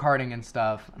karting and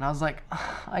stuff, and I was like,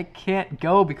 I can't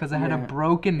go because I had a Yeah.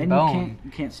 broken And bone.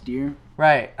 you can't steer.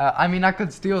 Right. I mean, I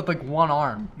could steal with like one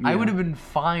arm. I Yeah. would have been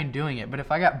fine doing it, but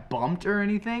if I got bumped or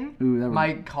anything, Ooh, that would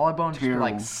my be collarbone just would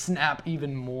like terrible. snap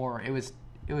even more. It was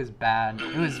bad.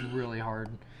 It was really hard.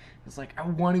 It's like I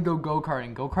want to go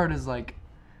karting. Go kart is like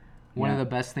one of Yeah. the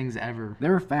best things ever. They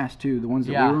were fast too. The ones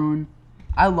that Yeah. we were on.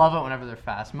 I love it whenever they're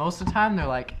fast. Most of the time they're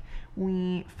like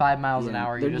 5 miles an Yeah,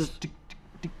 hour. they're You just- just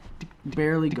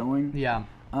Barely going. yeah.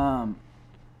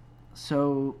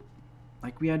 So,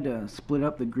 like, we had to split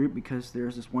up the group because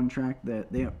there's this one track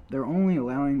that they're only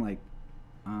allowing like,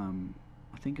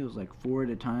 I think it was like 4 at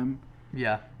a time.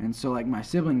 Yeah. And so like my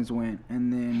siblings went,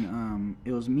 and then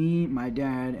it was me, my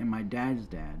dad, and my dad's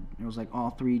dad. It was like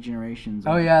all 3 generations.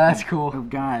 Oh of- yeah, that's cool. Of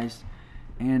guys,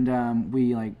 and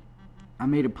I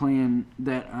made a plan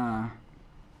that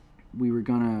we were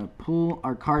gonna pull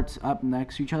our carts up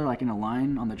next to each other like in a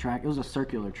line on the track. It was a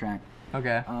circular track.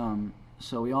 Okay.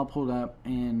 So we all pulled up,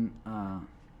 and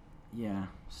yeah.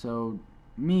 So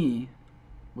me,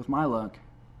 with my luck,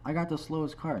 I got the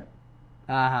slowest cart.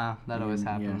 That always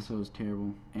And, Yeah, happens. so it was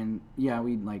terrible. And yeah,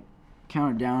 we like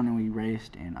counted down and we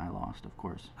raced, and I lost, of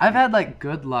course. I've had like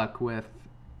good luck with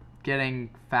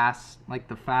getting fast, like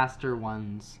the faster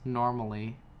ones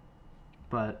normally,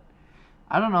 but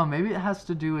I don't know. Maybe it has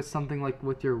to do with something like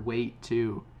with your weight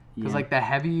too, because Yeah. like the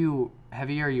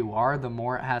heavier you are, the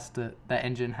more the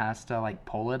engine has to like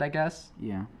pull it, I guess.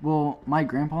 Yeah. Well, my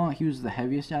grandpa, he was the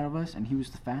heaviest out of us, and he was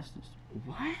the fastest.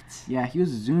 What? Yeah, he was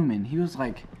zooming. He was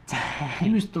like, he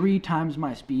was 3 times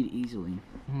my speed easily.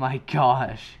 My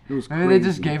gosh. It was Maybe they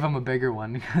just crazy. gave him a bigger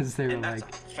one because they were And that's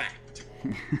like, a fact.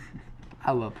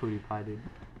 I love PewDiePie, dude.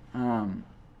 Um,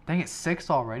 Dang, it's 6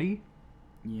 already?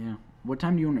 yeah. What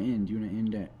time do you want to end? Do you want to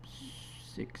end at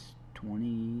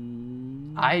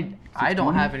 6:20? I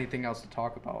don't 6:20? have anything else to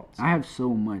talk about. I have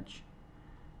so much.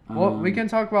 Well, we Um, can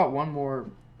talk about one more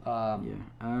Yeah.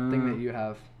 thing that you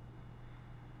have.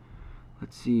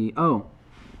 Let's see. Oh,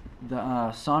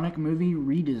 the Sonic movie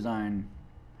redesign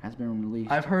has been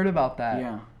released. I've heard about that.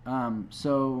 Yeah.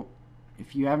 So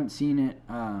if you haven't seen it,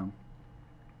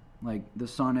 like the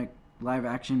Sonic live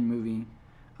action movie,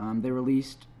 they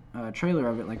released a trailer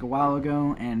of it like a while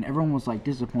ago, and everyone was like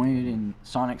disappointed in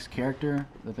Sonic's character.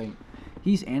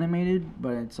 He's animated,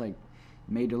 but it's like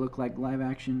made to look like live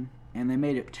action, and they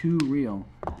made it too real.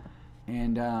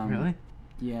 And Really?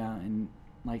 yeah, and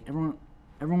like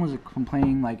everyone was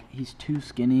complaining like he's too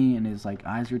skinny and his like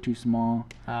eyes are too small.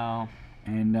 Oh.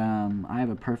 And I have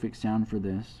a perfect sound for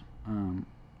this.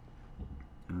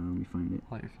 Let me find it.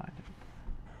 Let me find it.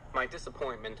 My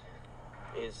disappointment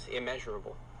is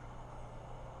immeasurable.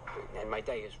 And my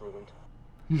day is ruined.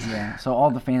 Yeah. So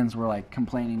all the fans were like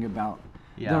complaining about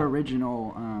Yeah. the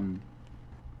original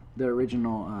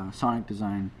Sonic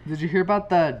design. Did you hear about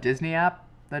the Disney app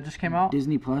that just came out?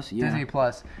 Disney Plus, yeah. Disney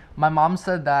Plus. My mom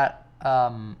said that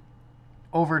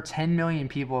over 10 million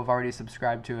people have already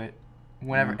subscribed to it.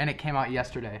 Yeah. And it came out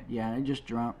yesterday. Yeah, it just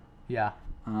dropped. Yeah.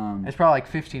 Um, It's probably like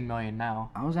 15 million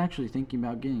now. I was actually thinking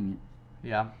about getting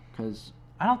Yeah. it because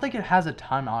I don't think it has a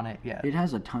ton on it yet. it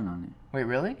has a ton on it. Wait,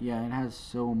 really? Yeah, it has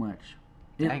so much.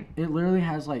 Dang. It literally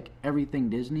has like everything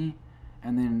Disney,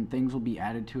 and then things will be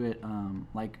added to it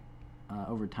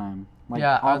over time. Like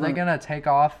Yeah, all are they the- gonna take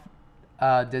off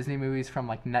Disney movies from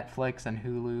like Netflix and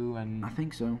Hulu and I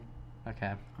think so.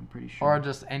 okay, I'm pretty sure. or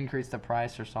just increase the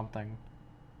price or something?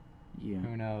 Yeah.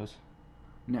 Who knows?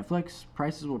 Netflix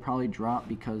prices will probably drop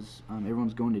because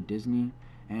everyone's going to Disney,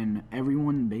 and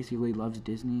everyone basically loves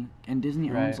Disney, and Disney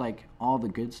owns Right. like all the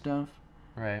good stuff.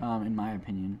 Right. In my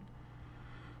opinion.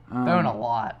 they own a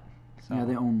lot. So. Yeah,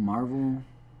 they own Marvel.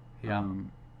 Yeah.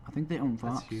 I think they own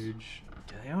Fox. That's huge.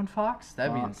 Do they own Fox?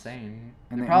 That'd be Fox. insane.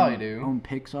 And they probably own, do. Own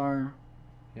Pixar.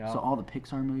 Yeah. So all the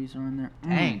Pixar movies are in there.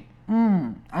 Dang.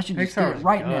 I should just Pixar get is it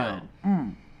right good.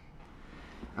 now.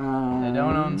 They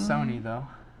don't own Sony though.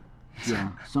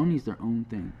 Yeah, Sony's their own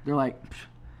thing. They're like, "Psh,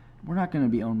 we're not gonna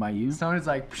be owned by you. Sony's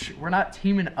like, "Psh, we're not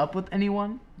teaming up with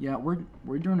anyone. Yeah, we're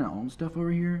doing our own stuff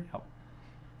over here.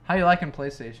 How you liking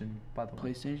PlayStation, by the way?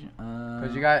 PlayStation.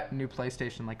 Because you got a new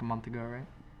PlayStation like a month ago, right?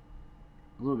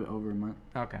 a little bit over a month.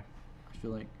 Okay. I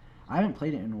feel like I haven't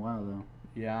played it in a while though.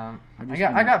 Yeah. I've I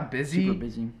just got been busy, Super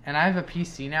busy. and I have a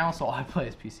PC now, so all I play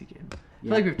is PC games. I Yeah.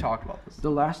 feel like we've talked about this.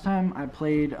 The last time I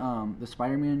played the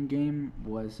Spider-Man game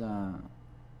was I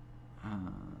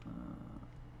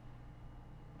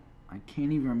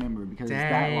can't even remember because it's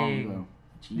that long Dang. ago.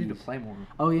 You need to Jeez. play more.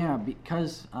 Oh yeah,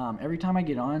 because every time I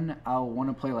get on, I'll want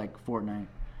to play like Fortnite,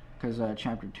 because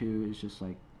Chapter 2 is just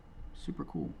like super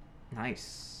cool.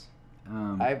 Nice.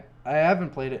 Um, I haven't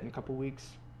played it in a couple weeks.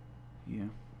 yeah,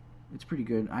 it's pretty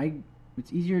good.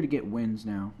 It's easier to get wins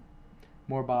now.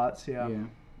 More bots, yeah. Yeah.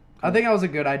 I think that was a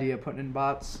good idea putting in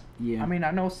bots. Yeah. I mean, I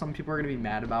know some people are gonna be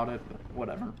mad about it, but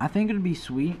whatever. I think it'd be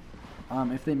sweet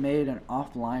if they made an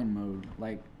offline mode,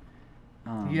 like.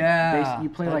 Yeah, you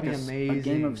play that'd like be a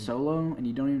game of amazing. solo, and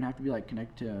you don't even have to be like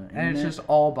connected to internet. And it's just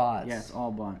all bots. Yeah, it's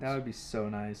all bots. That would be so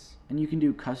nice. And you can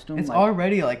do custom. It's like,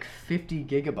 already like 50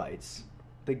 gigabytes.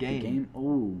 The the game. game.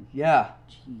 Oh, Yeah.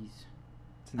 jeez.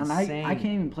 It's And insane. I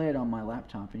can't even play it on my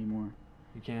laptop anymore.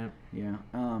 You can't. Yeah.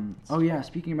 Oh yeah.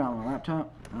 Speaking about my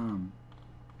laptop,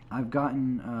 I've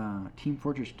gotten Team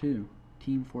Fortress 2.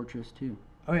 Team Fortress 2.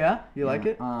 Oh yeah? You like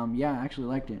it? Yeah, I actually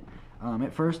liked it.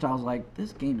 At first, I was like,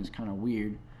 this game is kind of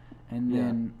weird, and Yeah.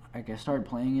 then like I started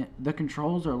playing it. The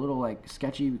controls are a little like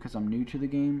sketchy because I'm new to the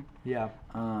game. Yeah.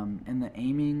 And the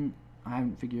aiming, I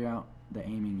haven't figured out the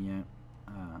aiming yet.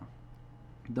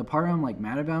 The part I'm like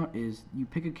mad about is you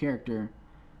pick a character.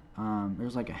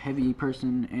 There's like a heavy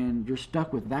person, and you're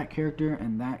stuck with that character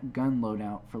and that gun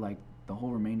loadout for like the whole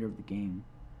remainder of the game.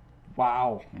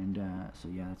 Wow. And so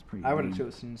yeah, that's pretty. I would have lame.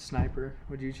 chosen sniper.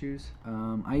 Would you choose?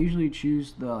 I usually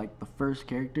choose the first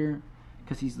character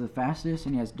because he's the fastest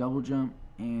and he has double jump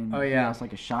and Oh, he yeah. has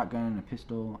like a shotgun and a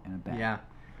pistol and a bat. Yeah.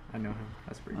 I know him.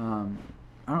 That's pretty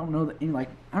I don't know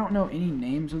I don't know any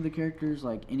names of the characters,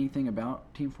 like anything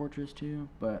about Team Fortress 2,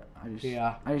 but I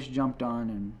just jumped on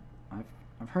and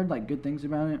I've heard like good things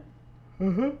about it.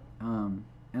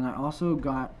 And I also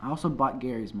bought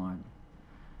Gary's mod.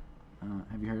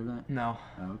 Have you heard of that? No.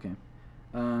 Oh, okay.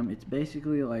 It's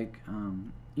basically like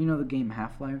you know the game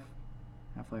Half-Life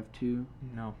 2.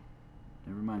 No.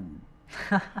 Never mind.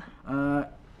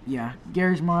 Yeah,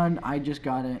 Gary's mod. I just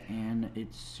got it, and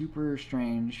it's super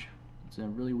strange. It's a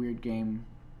really weird game.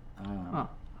 Huh.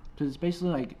 So it's basically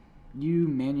like you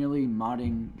manually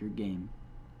modding your game,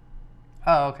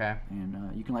 Oh, okay.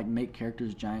 and you can like make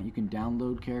characters giant. You can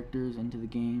download characters into the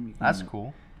game. You can, That's like,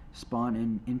 cool. Spawn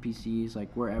in NPCs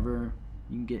like wherever.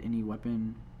 You can get any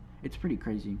weapon. It's pretty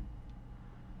crazy.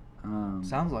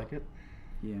 Sounds like it.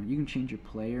 Yeah, you can change your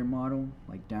player model,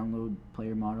 like download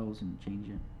player models and change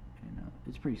it, and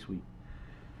it's pretty sweet.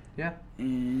 Yeah.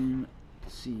 And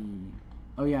let's see.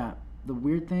 Oh yeah, the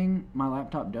weird thing my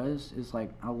laptop does is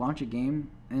like I'll launch a game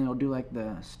and it'll do like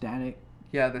the static.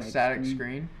 Yeah, the Like static screen.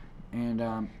 screen.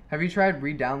 And Have you tried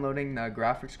re-downloading the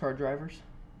graphics card drivers?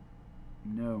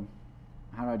 no,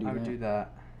 how do I do I that? would do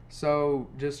that. So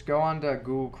just go onto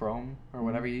Google Chrome or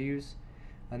whatever you use,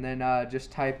 and then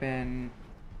just type in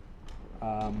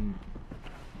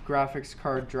graphics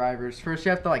card drivers. First,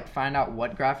 you have to like find out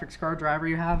what graphics card driver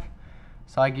you have.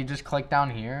 So like you just click down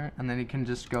here, and then you can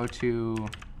just go to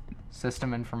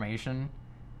System Information,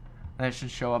 and it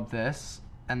should show up this.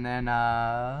 And then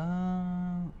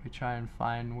let me try and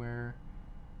find where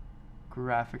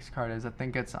graphics card is. I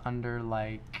think it's under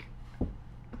like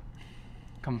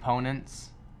components.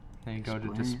 Then you go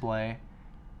to display.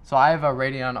 So I have a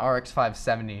Radeon RX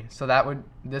 570. So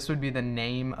this would be the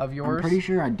name of yours. I'm pretty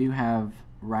sure I do have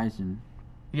Ryzen.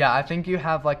 Yeah, I think you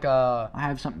have like a I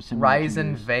have something similar. to Ryzen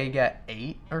yours. Vega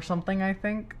 8 or something, I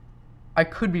think. I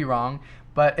could be wrong,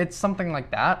 but it's something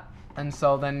like that. And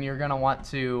so then you're going to want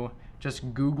to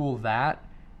just Google that,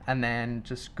 and then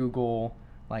just Google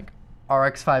like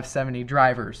RX 570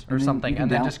 drivers or And then something, you can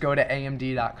and then down- just go to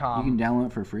AMD.com. You can download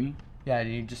it for free. Yeah,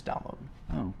 you just download them.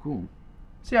 Oh, cool.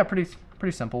 So yeah,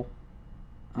 pretty simple.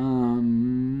 I have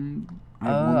one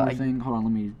more I- thing. Hold on,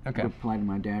 let me Okay. reply to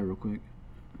my dad real quick.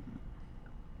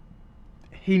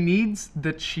 He needs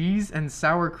the cheese and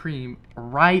sour cream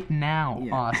right now,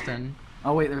 Yeah. Austin.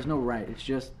 Oh wait, there's no right. It's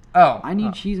just Oh, I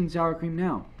need cheese and sour cream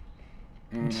now.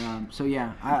 And so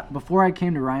yeah, before I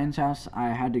came to Ryan's house, I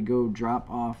had to go drop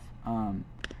off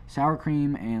sour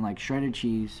cream and like shredded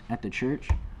cheese at the church.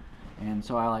 And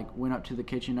so I like went up to the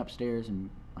kitchen upstairs and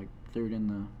like threw it in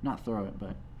the, not throw it,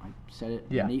 but I set it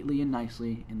Yeah. neatly and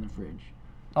nicely in the fridge.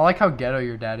 I like how ghetto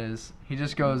your dad is. He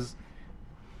just goes,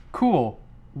 "Cool.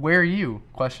 Where are you?"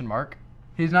 Question mark.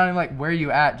 He's not even like, "Where are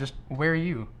you at?" Just, "Where are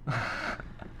you?"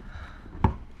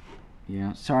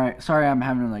 Yeah, sorry I'm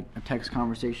having like a text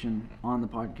conversation on the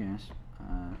podcast.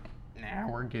 Nah,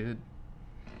 we're good.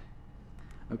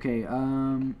 Okay,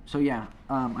 so yeah,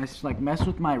 I just like messed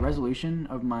with my resolution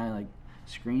of my like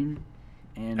screen,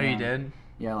 and Oh, you did?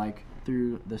 Yeah, like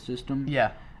through the system.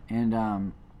 Yeah.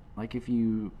 And like if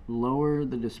you lower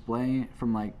the display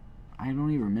from like, I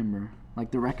don't even remember,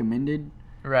 like the recommended.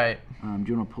 Right. Do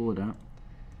you want to pull it up?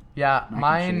 Yeah,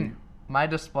 I can show you. my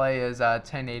display is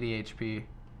 1080 HP.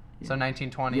 So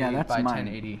 1920 Yeah, that's by mine.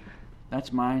 1080.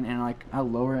 That's mine, and like I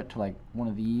lower it to like one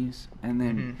of these, and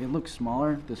then Mhm. it looks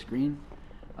smaller, the screen,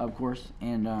 of course,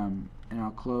 and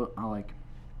I'll like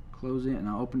close it and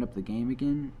I'll open up the game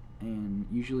again, and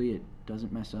usually it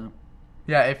doesn't mess up.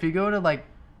 Yeah, if you go to like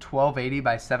 1280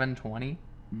 by 720,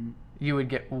 Mhm. you would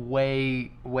get way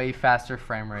faster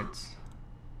frame rates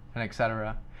and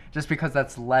etc. Just because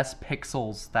that's less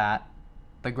pixels that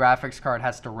the graphics card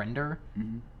has to render.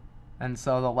 Mhm. And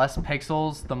so the less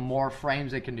pixels, the more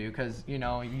frames it can do. Because, you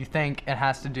know, you think it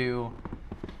has to do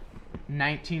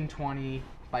 1920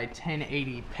 by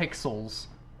 1080 pixels,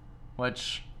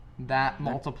 which that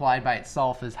multiplied by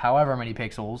itself is however many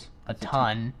pixels, a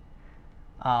ton.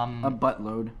 A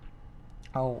buttload.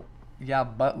 Oh, yeah,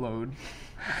 buttload.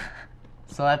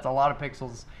 So that's a lot of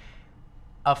pixels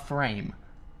a frame.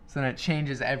 So then it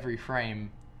changes every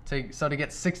frame. So to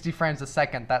get 60 frames a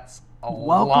second, that's a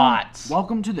lot.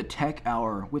 Welcome to the Tech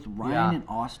Hour with Ryan Yeah. and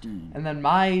Austin. And then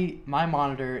my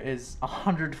monitor is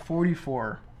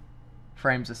 144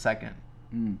 frames a second,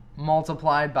 Mm.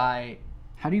 multiplied by.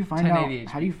 How do you find out? 1080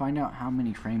 How do you find out how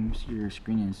many frames your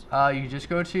screen is? You just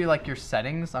go to like your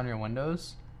settings on your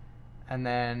Windows, and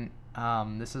then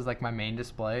this is like my main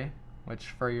display, which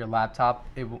for your laptop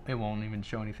it won't even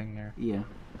show anything there. Yeah.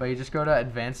 But you just go to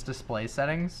advanced display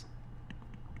settings,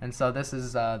 and so this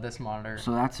is this monitor.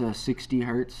 So that's a 60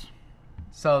 hertz.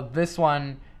 So this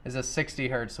one is a 60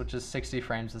 hertz, which is 60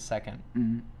 frames a second.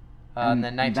 Mm-hmm. And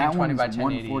then 1920 by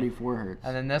 1080. 144 hertz.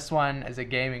 And then this one is a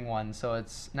gaming one, so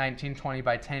it's 1920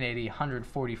 by 1080,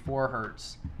 144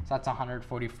 hertz. So that's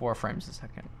 144 frames a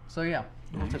second. So yeah,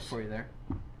 little tip Nice. for you there.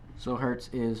 So hertz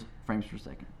is frames per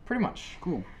second. Pretty much.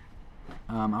 Cool.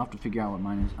 I'll have to figure out what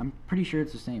mine is. I'm pretty sure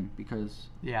it's the same because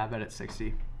Yeah, I bet it's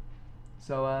 60.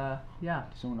 So yeah.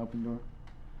 someone opened the door.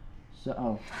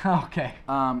 So Okay.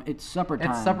 it's supper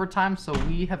time. It's supper time, so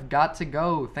we have got to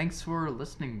go. Thanks for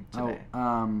listening today.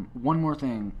 One more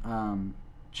thing.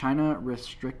 China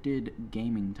restricted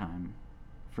gaming time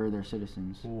for their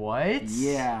citizens. What?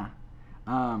 Yeah.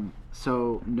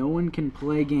 So no one can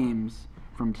play games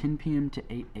from 10 p.m. to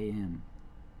 8 a.m.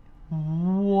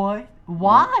 What?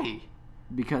 Why?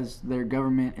 because their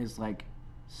government is like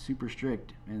super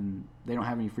strict and they don't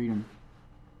have any freedom.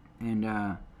 And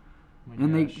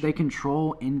they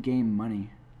control in-game money,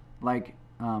 like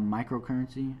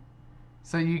microcurrency.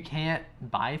 So you can't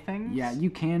buy things? Yeah, you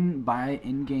can buy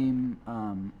in-game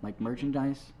like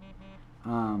merchandise,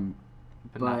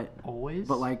 but not always.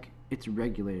 But like it's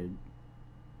regulated.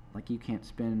 Like you can't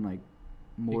spend like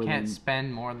more. You can't than,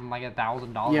 spend more than like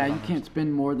 $1,000. Yeah, you on can't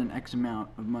spend more than X amount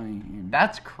of money. And,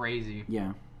 That's crazy.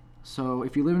 yeah. So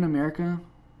if you live in America,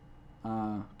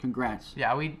 congrats.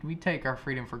 Yeah, we take our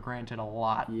freedom for granted a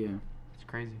lot. Yeah. It's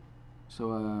crazy.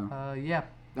 So Yeah.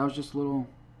 that was just a little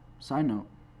side note.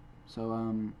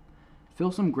 So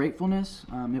feel some gratefulness.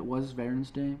 It was Veterans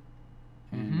Day,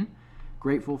 and Mhm.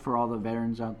 grateful for all the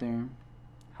veterans out there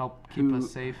Help keep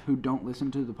us safe. who don't listen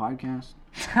to the podcast.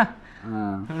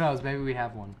 Who knows? Maybe we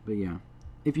have one. But yeah,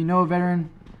 if you know a veteran,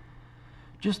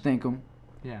 just thank them.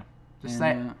 Yeah. Just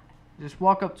And, say, just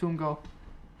walk up to him, and go,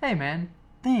 "Hey, man,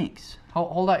 thanks.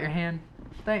 hold out your hand.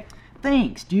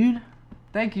 Thanks, dude.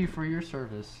 Thank you for your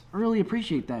service." I really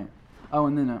appreciate that. Oh,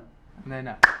 and then And then,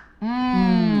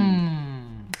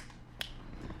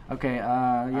 okay,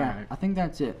 yeah, Alright. I think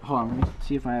that's it. Hold on, let me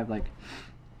see if I have like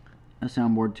a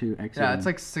soundboard to exit. Yeah, it's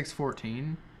like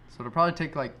 6:14, so it'll probably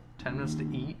take like 10 minutes to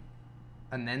eat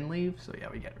and then leave. So yeah,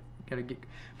 we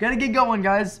gotta get going,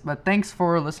 guys. But thanks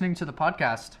for listening to the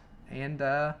podcast, and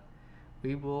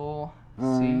we will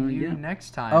see you yeah.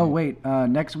 next time. Oh wait,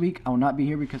 next week I will not be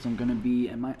here because I'm gonna be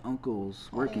at my uncle's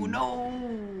working. Oh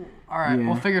no! All right, Yeah.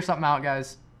 we'll figure something out,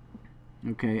 guys.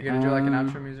 Okay. You gonna do like an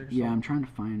outro music or Yeah, something? I'm trying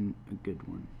to find a good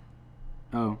one.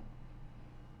 Oh.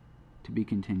 To be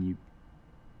continued.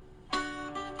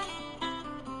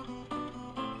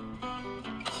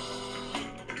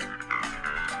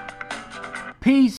 Peace.